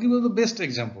I'll give you the best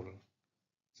example.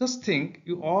 Just think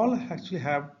you all actually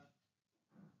have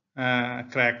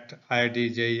cracked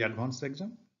IIT JEE advanced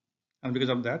exam, and because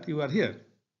of that you are here.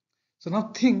 So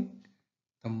now think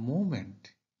the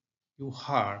moment you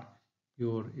heard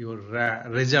your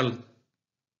result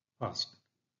first,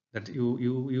 that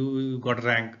you got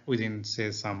rank within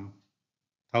say some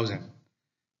thousand,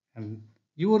 and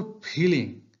your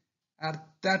feeling at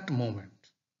that moment,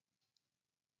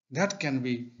 that can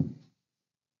be,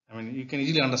 I mean, you can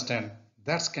easily understand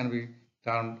that can be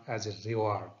termed as a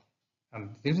reward.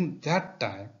 And during that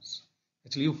times,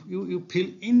 actually you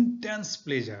feel intense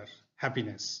pleasure,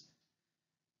 happiness.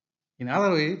 In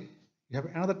other way, you have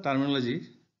another terminology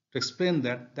to explain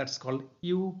that, that's called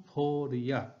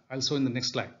euphoria. I'll show in the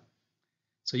next slide.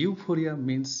 So euphoria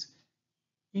means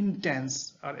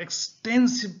intense or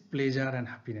extensive pleasure and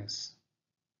happiness.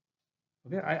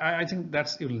 Okay, I think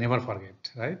that's you'll never forget,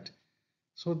 right?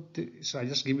 So I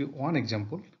just give you one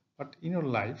example, but in your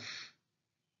life,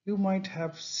 you might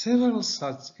have several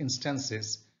such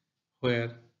instances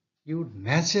where you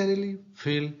naturally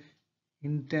feel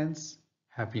intense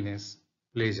happiness,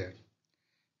 pleasure.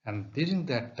 And during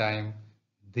that time,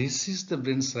 this is the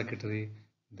brain circuitry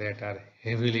that are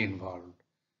heavily involved.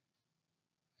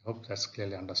 I hope that's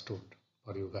clearly understood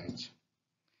for you guys.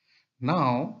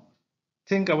 Now,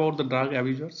 think about the drug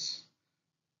abusers.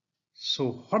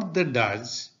 So what they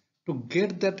does to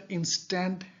get that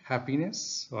instant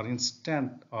happiness or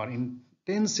instant or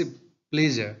intensive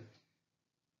pleasure,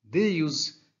 they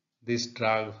use this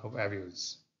drug of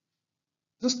abuse.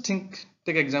 Just take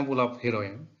example of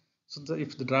heroin. So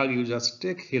if the drug you just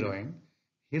take heroin,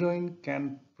 heroin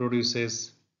can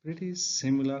produces pretty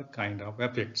similar kind of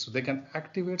effect. So they can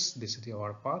activate this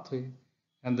reward pathway,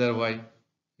 and thereby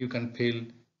you can feel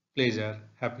pleasure,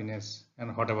 happiness,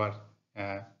 and whatever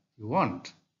you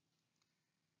want.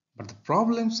 But the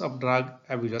problems of drug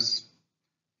abuse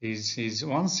is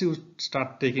once you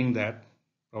start taking that,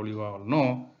 probably you all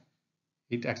know,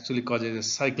 it actually causes a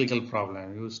cyclical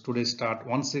problem. You today start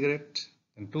one cigarette,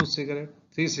 then two cigarette,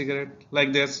 three cigarette,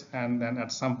 like this, and then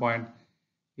at some point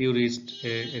you reached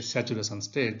a saturation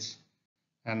stage,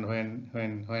 and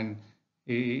when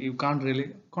you can't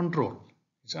really control,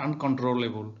 it's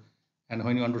uncontrollable, and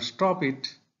when you want to stop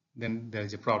it, then there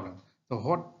is a problem. So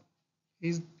what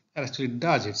is actually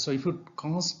does it? So if you're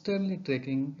constantly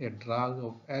taking a drug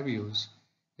of abuse,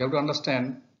 you have to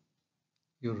understand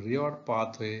your reward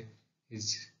pathway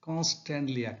is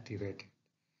constantly activated,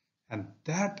 and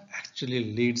that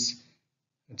actually leads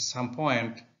at some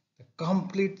point the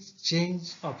complete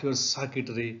change of your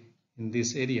circuitry in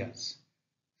these areas.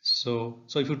 So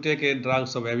if you take a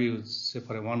drugs of abuse, say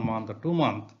for a 1 month or 2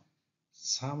 months,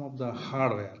 some of the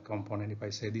hardware component, if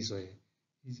I say this way,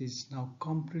 it is now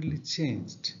completely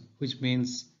changed, which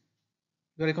means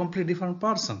you are a completely different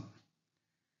person.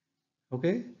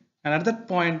 Okay, and at that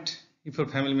point, if your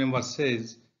family member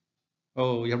says,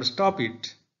 oh, you have to stop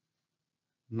it,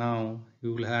 now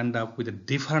you will end up with a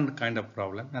different kind of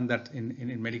problem, and that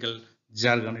in medical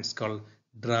jargon it's called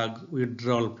drug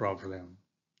withdrawal problem.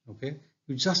 Okay,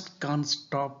 you just can't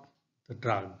stop the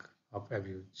drug of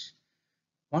abuse.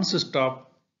 Once you stop,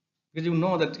 because you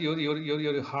know that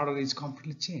your hardware is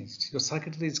completely changed, your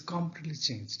circuitry is completely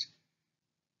changed,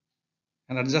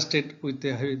 and adjusted with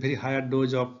a very higher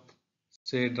dose of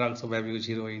say drugs of abuse,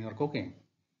 heroin or cocaine,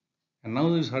 and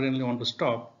now you suddenly want to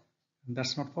stop, and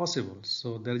that's not possible.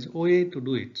 So there is a way to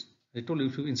do it. I told you,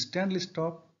 if you instantly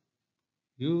stop,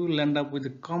 you will end up with a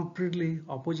completely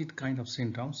opposite kind of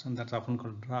symptoms, and that's often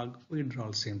called drug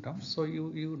withdrawal symptoms. So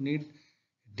you need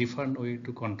a different way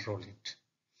to control it.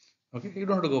 Okay, you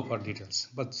don't have to go for details,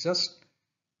 but just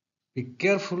be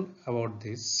careful about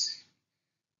this.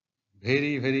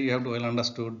 Very you have to well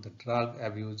understood the drug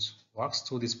abuse works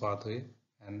through this pathway,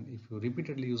 and if you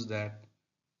repeatedly use that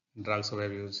drugs of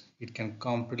abuse, it can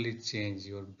completely change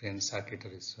your brain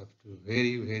circuitry. So you have to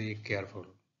be very careful.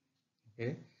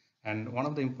 Okay, and one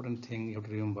of the important thing you have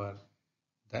to remember,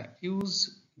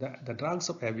 the drugs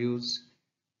of abuse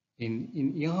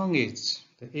in young age,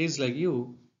 the age like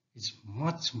you, is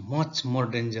much more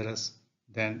dangerous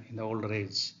than in the older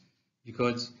age,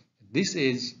 because at this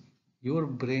age your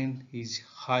brain is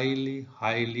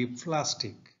highly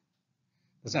plastic.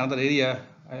 That's another area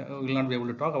I will not be able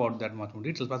to talk about that much more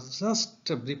details, but just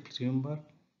a brief remember,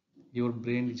 your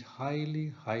brain is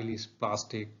highly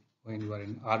plastic when you are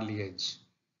in early age.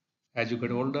 As you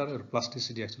get older, your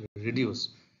plasticity actually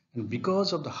reduces. And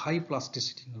because of the high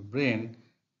plasticity in your brain,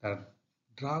 the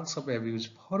drugs of abuse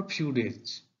for few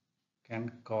days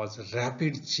can cause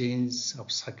rapid change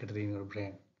of circuitry in your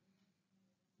brain.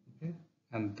 Okay?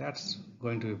 And that's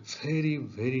going to be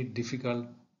very difficult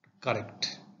to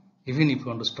correct, even if you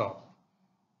want to stop.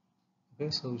 Okay,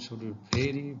 so we should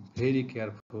be very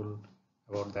careful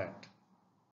about that.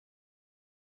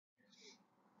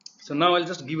 So now I'll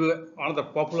just give you another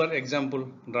popular example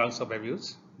drugs of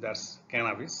abuse. That's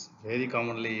cannabis, very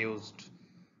commonly used.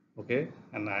 Okay,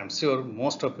 and I am sure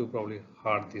most of you probably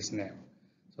heard this name.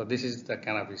 So this is the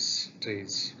cannabis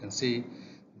trees. You can see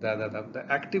the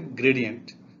active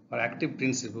gradient or active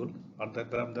principle or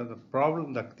the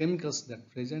problem, the chemicals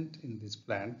that present in this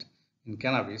plant in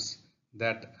cannabis,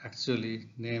 that actually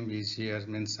name is here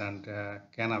mentioned,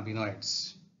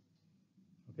 cannabinoids.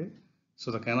 Okay,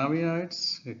 so the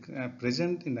cannabinoids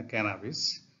present in the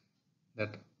cannabis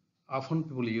that often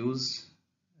people use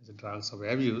as a drugs of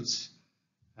abuse,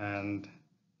 and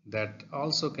that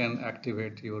also can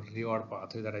activate your reward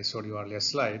pathway that I showed you earlier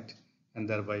slide, and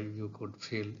thereby you could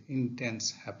feel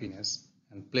intense happiness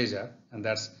and pleasure, and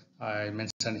that's I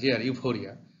mentioned here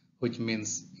euphoria, which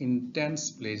means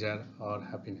intense pleasure or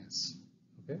happiness.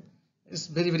 Okay, it's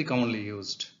very commonly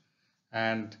used,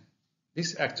 and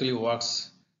this actually works.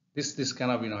 This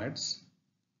cannabinoids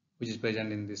which is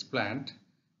present in this plant,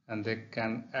 and they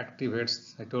can activate,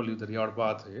 I told you, the reward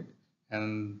pathway,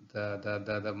 and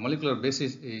the molecular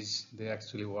basis is they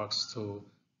actually works through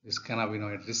this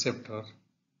cannabinoid receptor.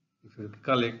 If you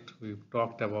recollect, we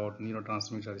talked about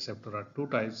neurotransmitter receptor are two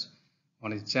types.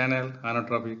 One is channel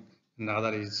inotropic and the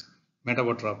other is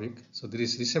metabotropic. So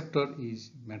this receptor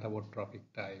is metabotropic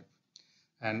type.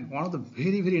 And one of the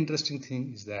very interesting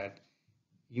thing is that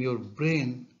in your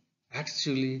brain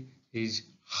actually is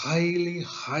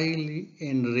highly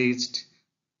enriched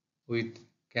with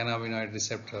cannabinoid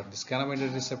receptor. This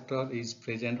cannabinoid receptor is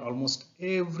present almost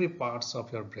every parts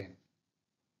of your brain,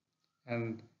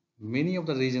 and many of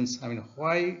the reasons, I mean,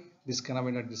 why this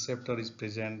cannabinoid receptor is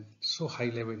present so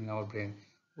high level in our brain,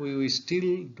 we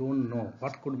still don't know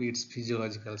what could be its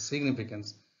physiological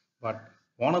significance. But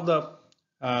one of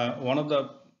the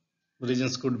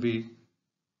reasons could be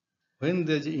when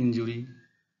there's injury,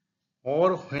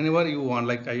 or whenever you want,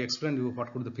 like I explained you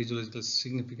what could the physiological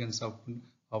significance of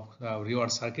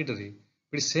reward circuitry.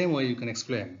 But the same way you can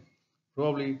explain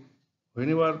probably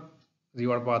whenever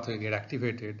reward pathway get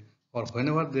activated, or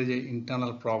whenever there is an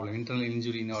internal problem, internal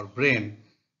injury in our brain,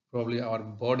 probably our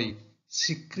body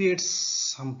secretes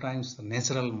sometimes the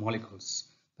natural molecules,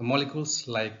 the molecules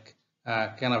like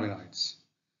cannabinoids.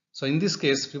 So in this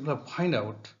case, people have find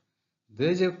out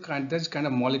there's kind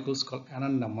of molecules called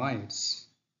anandamides,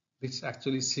 which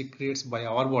actually secretes by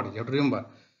our body. You have to remember.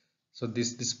 So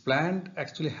this plant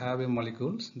actually have a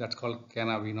molecule that's called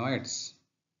cannabinoids.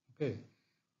 Okay,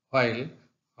 while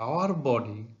our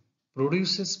body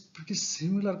produces pretty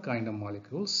similar kind of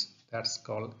molecules that's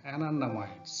called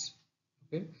anandamides.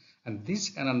 Okay, and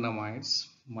these anandamides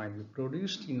might be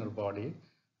produced in your body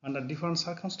under different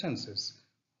circumstances.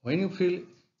 When you feel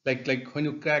like when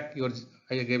you crack your,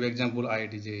 I gave example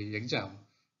IIT JEE exam,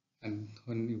 and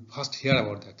when you first hear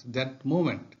about that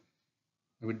moment,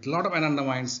 with a lot of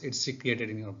anandamides, it's secreted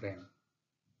in your brain.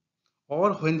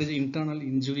 Or when there's internal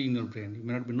injury in your brain, you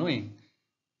may not be knowing,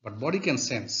 but body can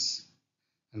sense,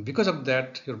 and because of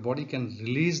that, your body can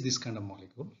release this kind of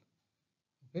molecule.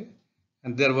 Okay,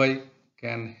 and thereby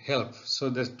can help. So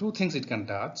there's two things it can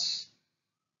touch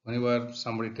whenever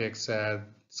somebody takes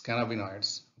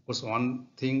cannabinoids. Of course, one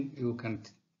thing you can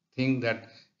think that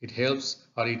it helps,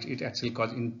 or it actually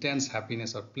causes intense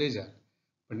happiness or pleasure.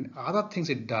 But other things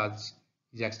it does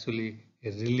is actually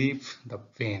relieve the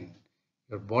pain.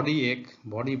 Your body ache,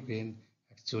 body pain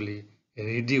actually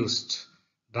reduced,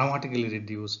 dramatically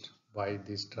reduced by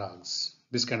these drugs,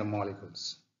 these kind of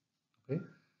molecules. Okay.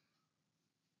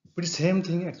 But the same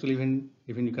thing actually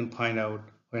even you can find out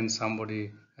when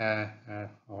somebody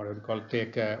what do you call,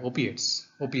 take opiates,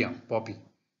 opium, poppy.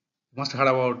 You must have heard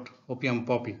about opium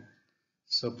poppy.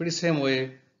 So pretty same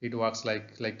way it works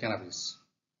like cannabis.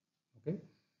 Okay.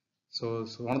 So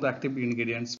one of the active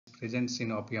ingredients present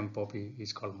in opium poppy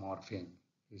is called morphine.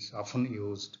 It's often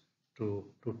used to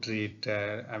treat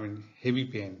I mean heavy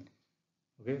pain.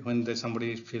 Okay, when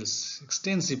somebody feels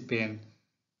extensive pain,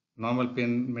 normal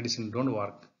pain medicine don't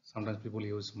work. Sometimes people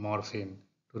use morphine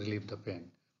to relieve the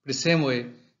pain. But the same way,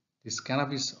 this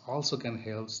cannabis also can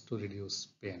help to reduce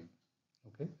pain.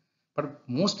 Okay, But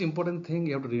most important thing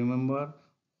you have to remember,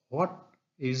 what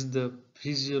is the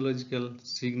physiological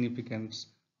significance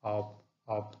of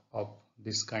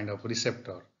this kind of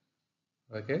receptor,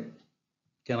 okay,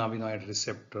 cannabinoid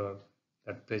receptor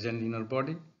that present in your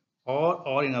body,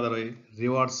 or in other way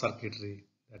reward circuitry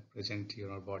that present in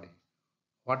your body.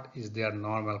 What is their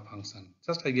normal function?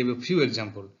 Just I gave you a few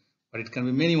examples, but it can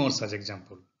be many more such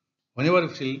examples. Whenever you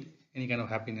feel any kind of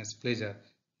happiness, pleasure,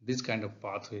 this kind of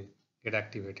pathway get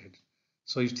activated.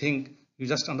 So you think, you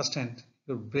just understand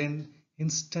your brain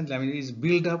instantly, I mean, is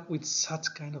built up with such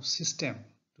kind of system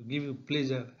to give you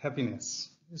pleasure, happiness.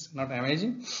 It's not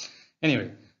amazing?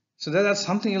 Anyway, so that's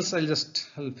something else.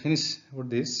 I'll finish with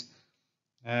this.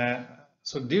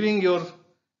 So during your,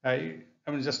 I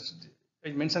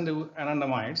mentioned the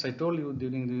anandamides. I told you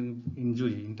during the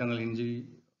injury, internal injury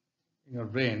in your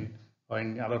brain or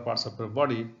in other parts of your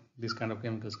body, these kind of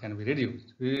chemicals can be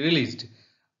released.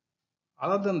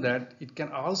 Other than that, it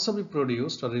can also be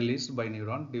produced or released by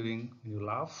neuron during when you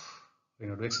laugh, when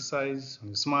you do exercise, when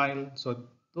you smile. So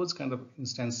those kind of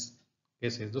cases,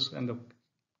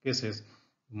 you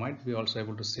might be also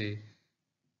able to see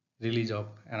release of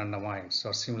anandamides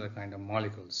or similar kind of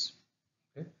molecules.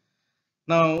 Okay.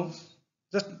 Now,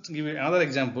 just to give you another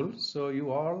example. So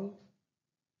you all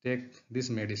take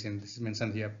this medicine. This is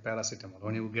mentioned here, paracetamol.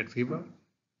 When you get fever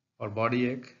or body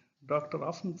ache, doctor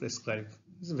often prescribe.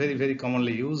 This is very, very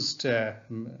commonly used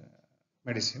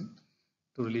medicine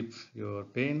to relieve your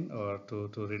pain or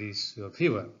to reduce your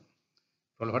fever.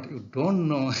 But what you don't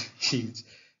know is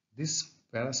this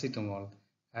paracetamol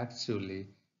actually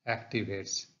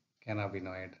activates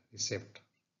cannabinoid receptor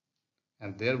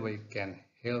and thereby can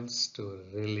helps to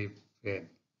relieve pain.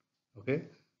 Okay,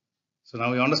 so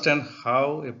now we understand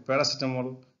how a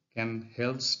paracetamol can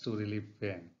helps to relieve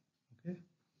pain. Okay,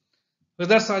 so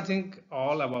that's, I think,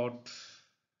 all about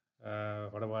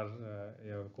whatever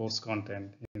your course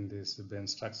content in this brain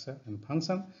structure and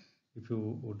function. If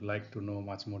you would like to know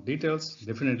much more details,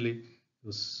 definitely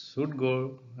you should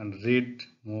go and read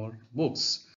more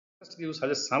books. Just give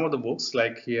suggest some of the books,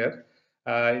 like here.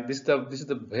 This is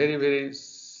the very, very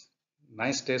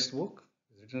nice textbook.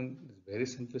 It's written in very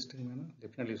simplistic manner.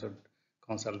 Definitely you should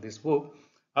consult this book.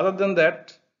 Other than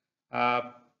that,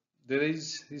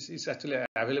 this is actually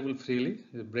available freely.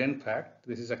 The Brain Fact.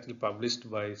 This is actually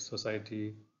published by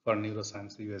Society for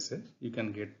Neuroscience USA. You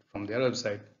can get from their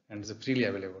website, and it's freely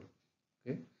available.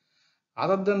 Okay.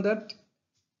 Other than that,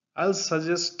 I'll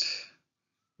suggest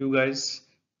you guys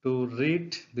to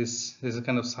read this. This is a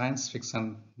kind of science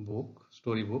fiction book,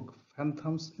 story book,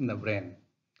 Phantoms in the Brain.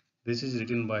 This is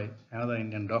written by another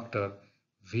Indian doctor,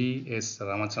 V.S.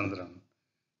 Ramachandran.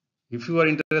 If you are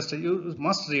interested, you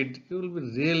must read. You will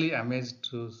be really amazed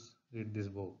to read this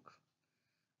book.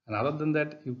 And other than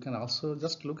that, you can also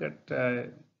just look at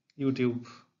YouTube.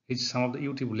 Some of the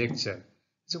YouTube lecture.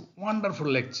 It's a wonderful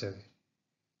lecture.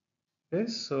 Okay,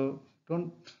 so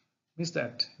don't miss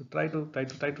that. You try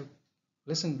to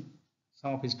listen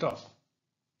some of his talk.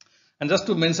 And just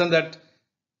to mention that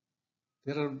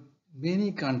there are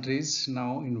many countries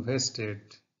now invested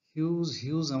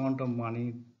huge amount of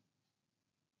money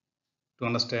to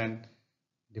understand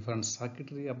different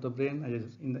circuitry of the brain.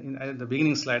 In the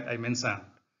beginning slide, I mentioned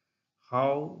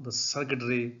how the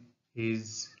circuitry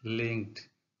is linked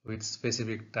with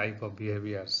specific type of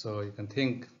behavior. So you can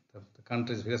think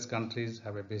that various countries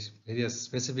have a various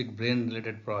specific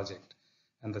brain-related project,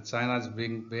 and the China's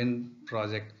brain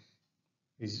project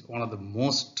is one of the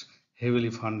most heavily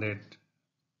funded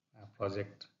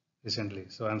project recently.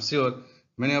 So I'm sure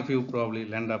many of you probably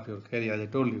land up your career, as I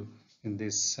told you, in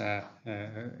this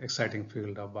exciting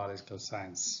field of biological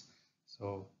science.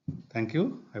 So thank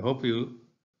you. I hope you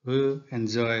will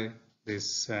enjoy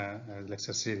this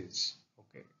lecture series.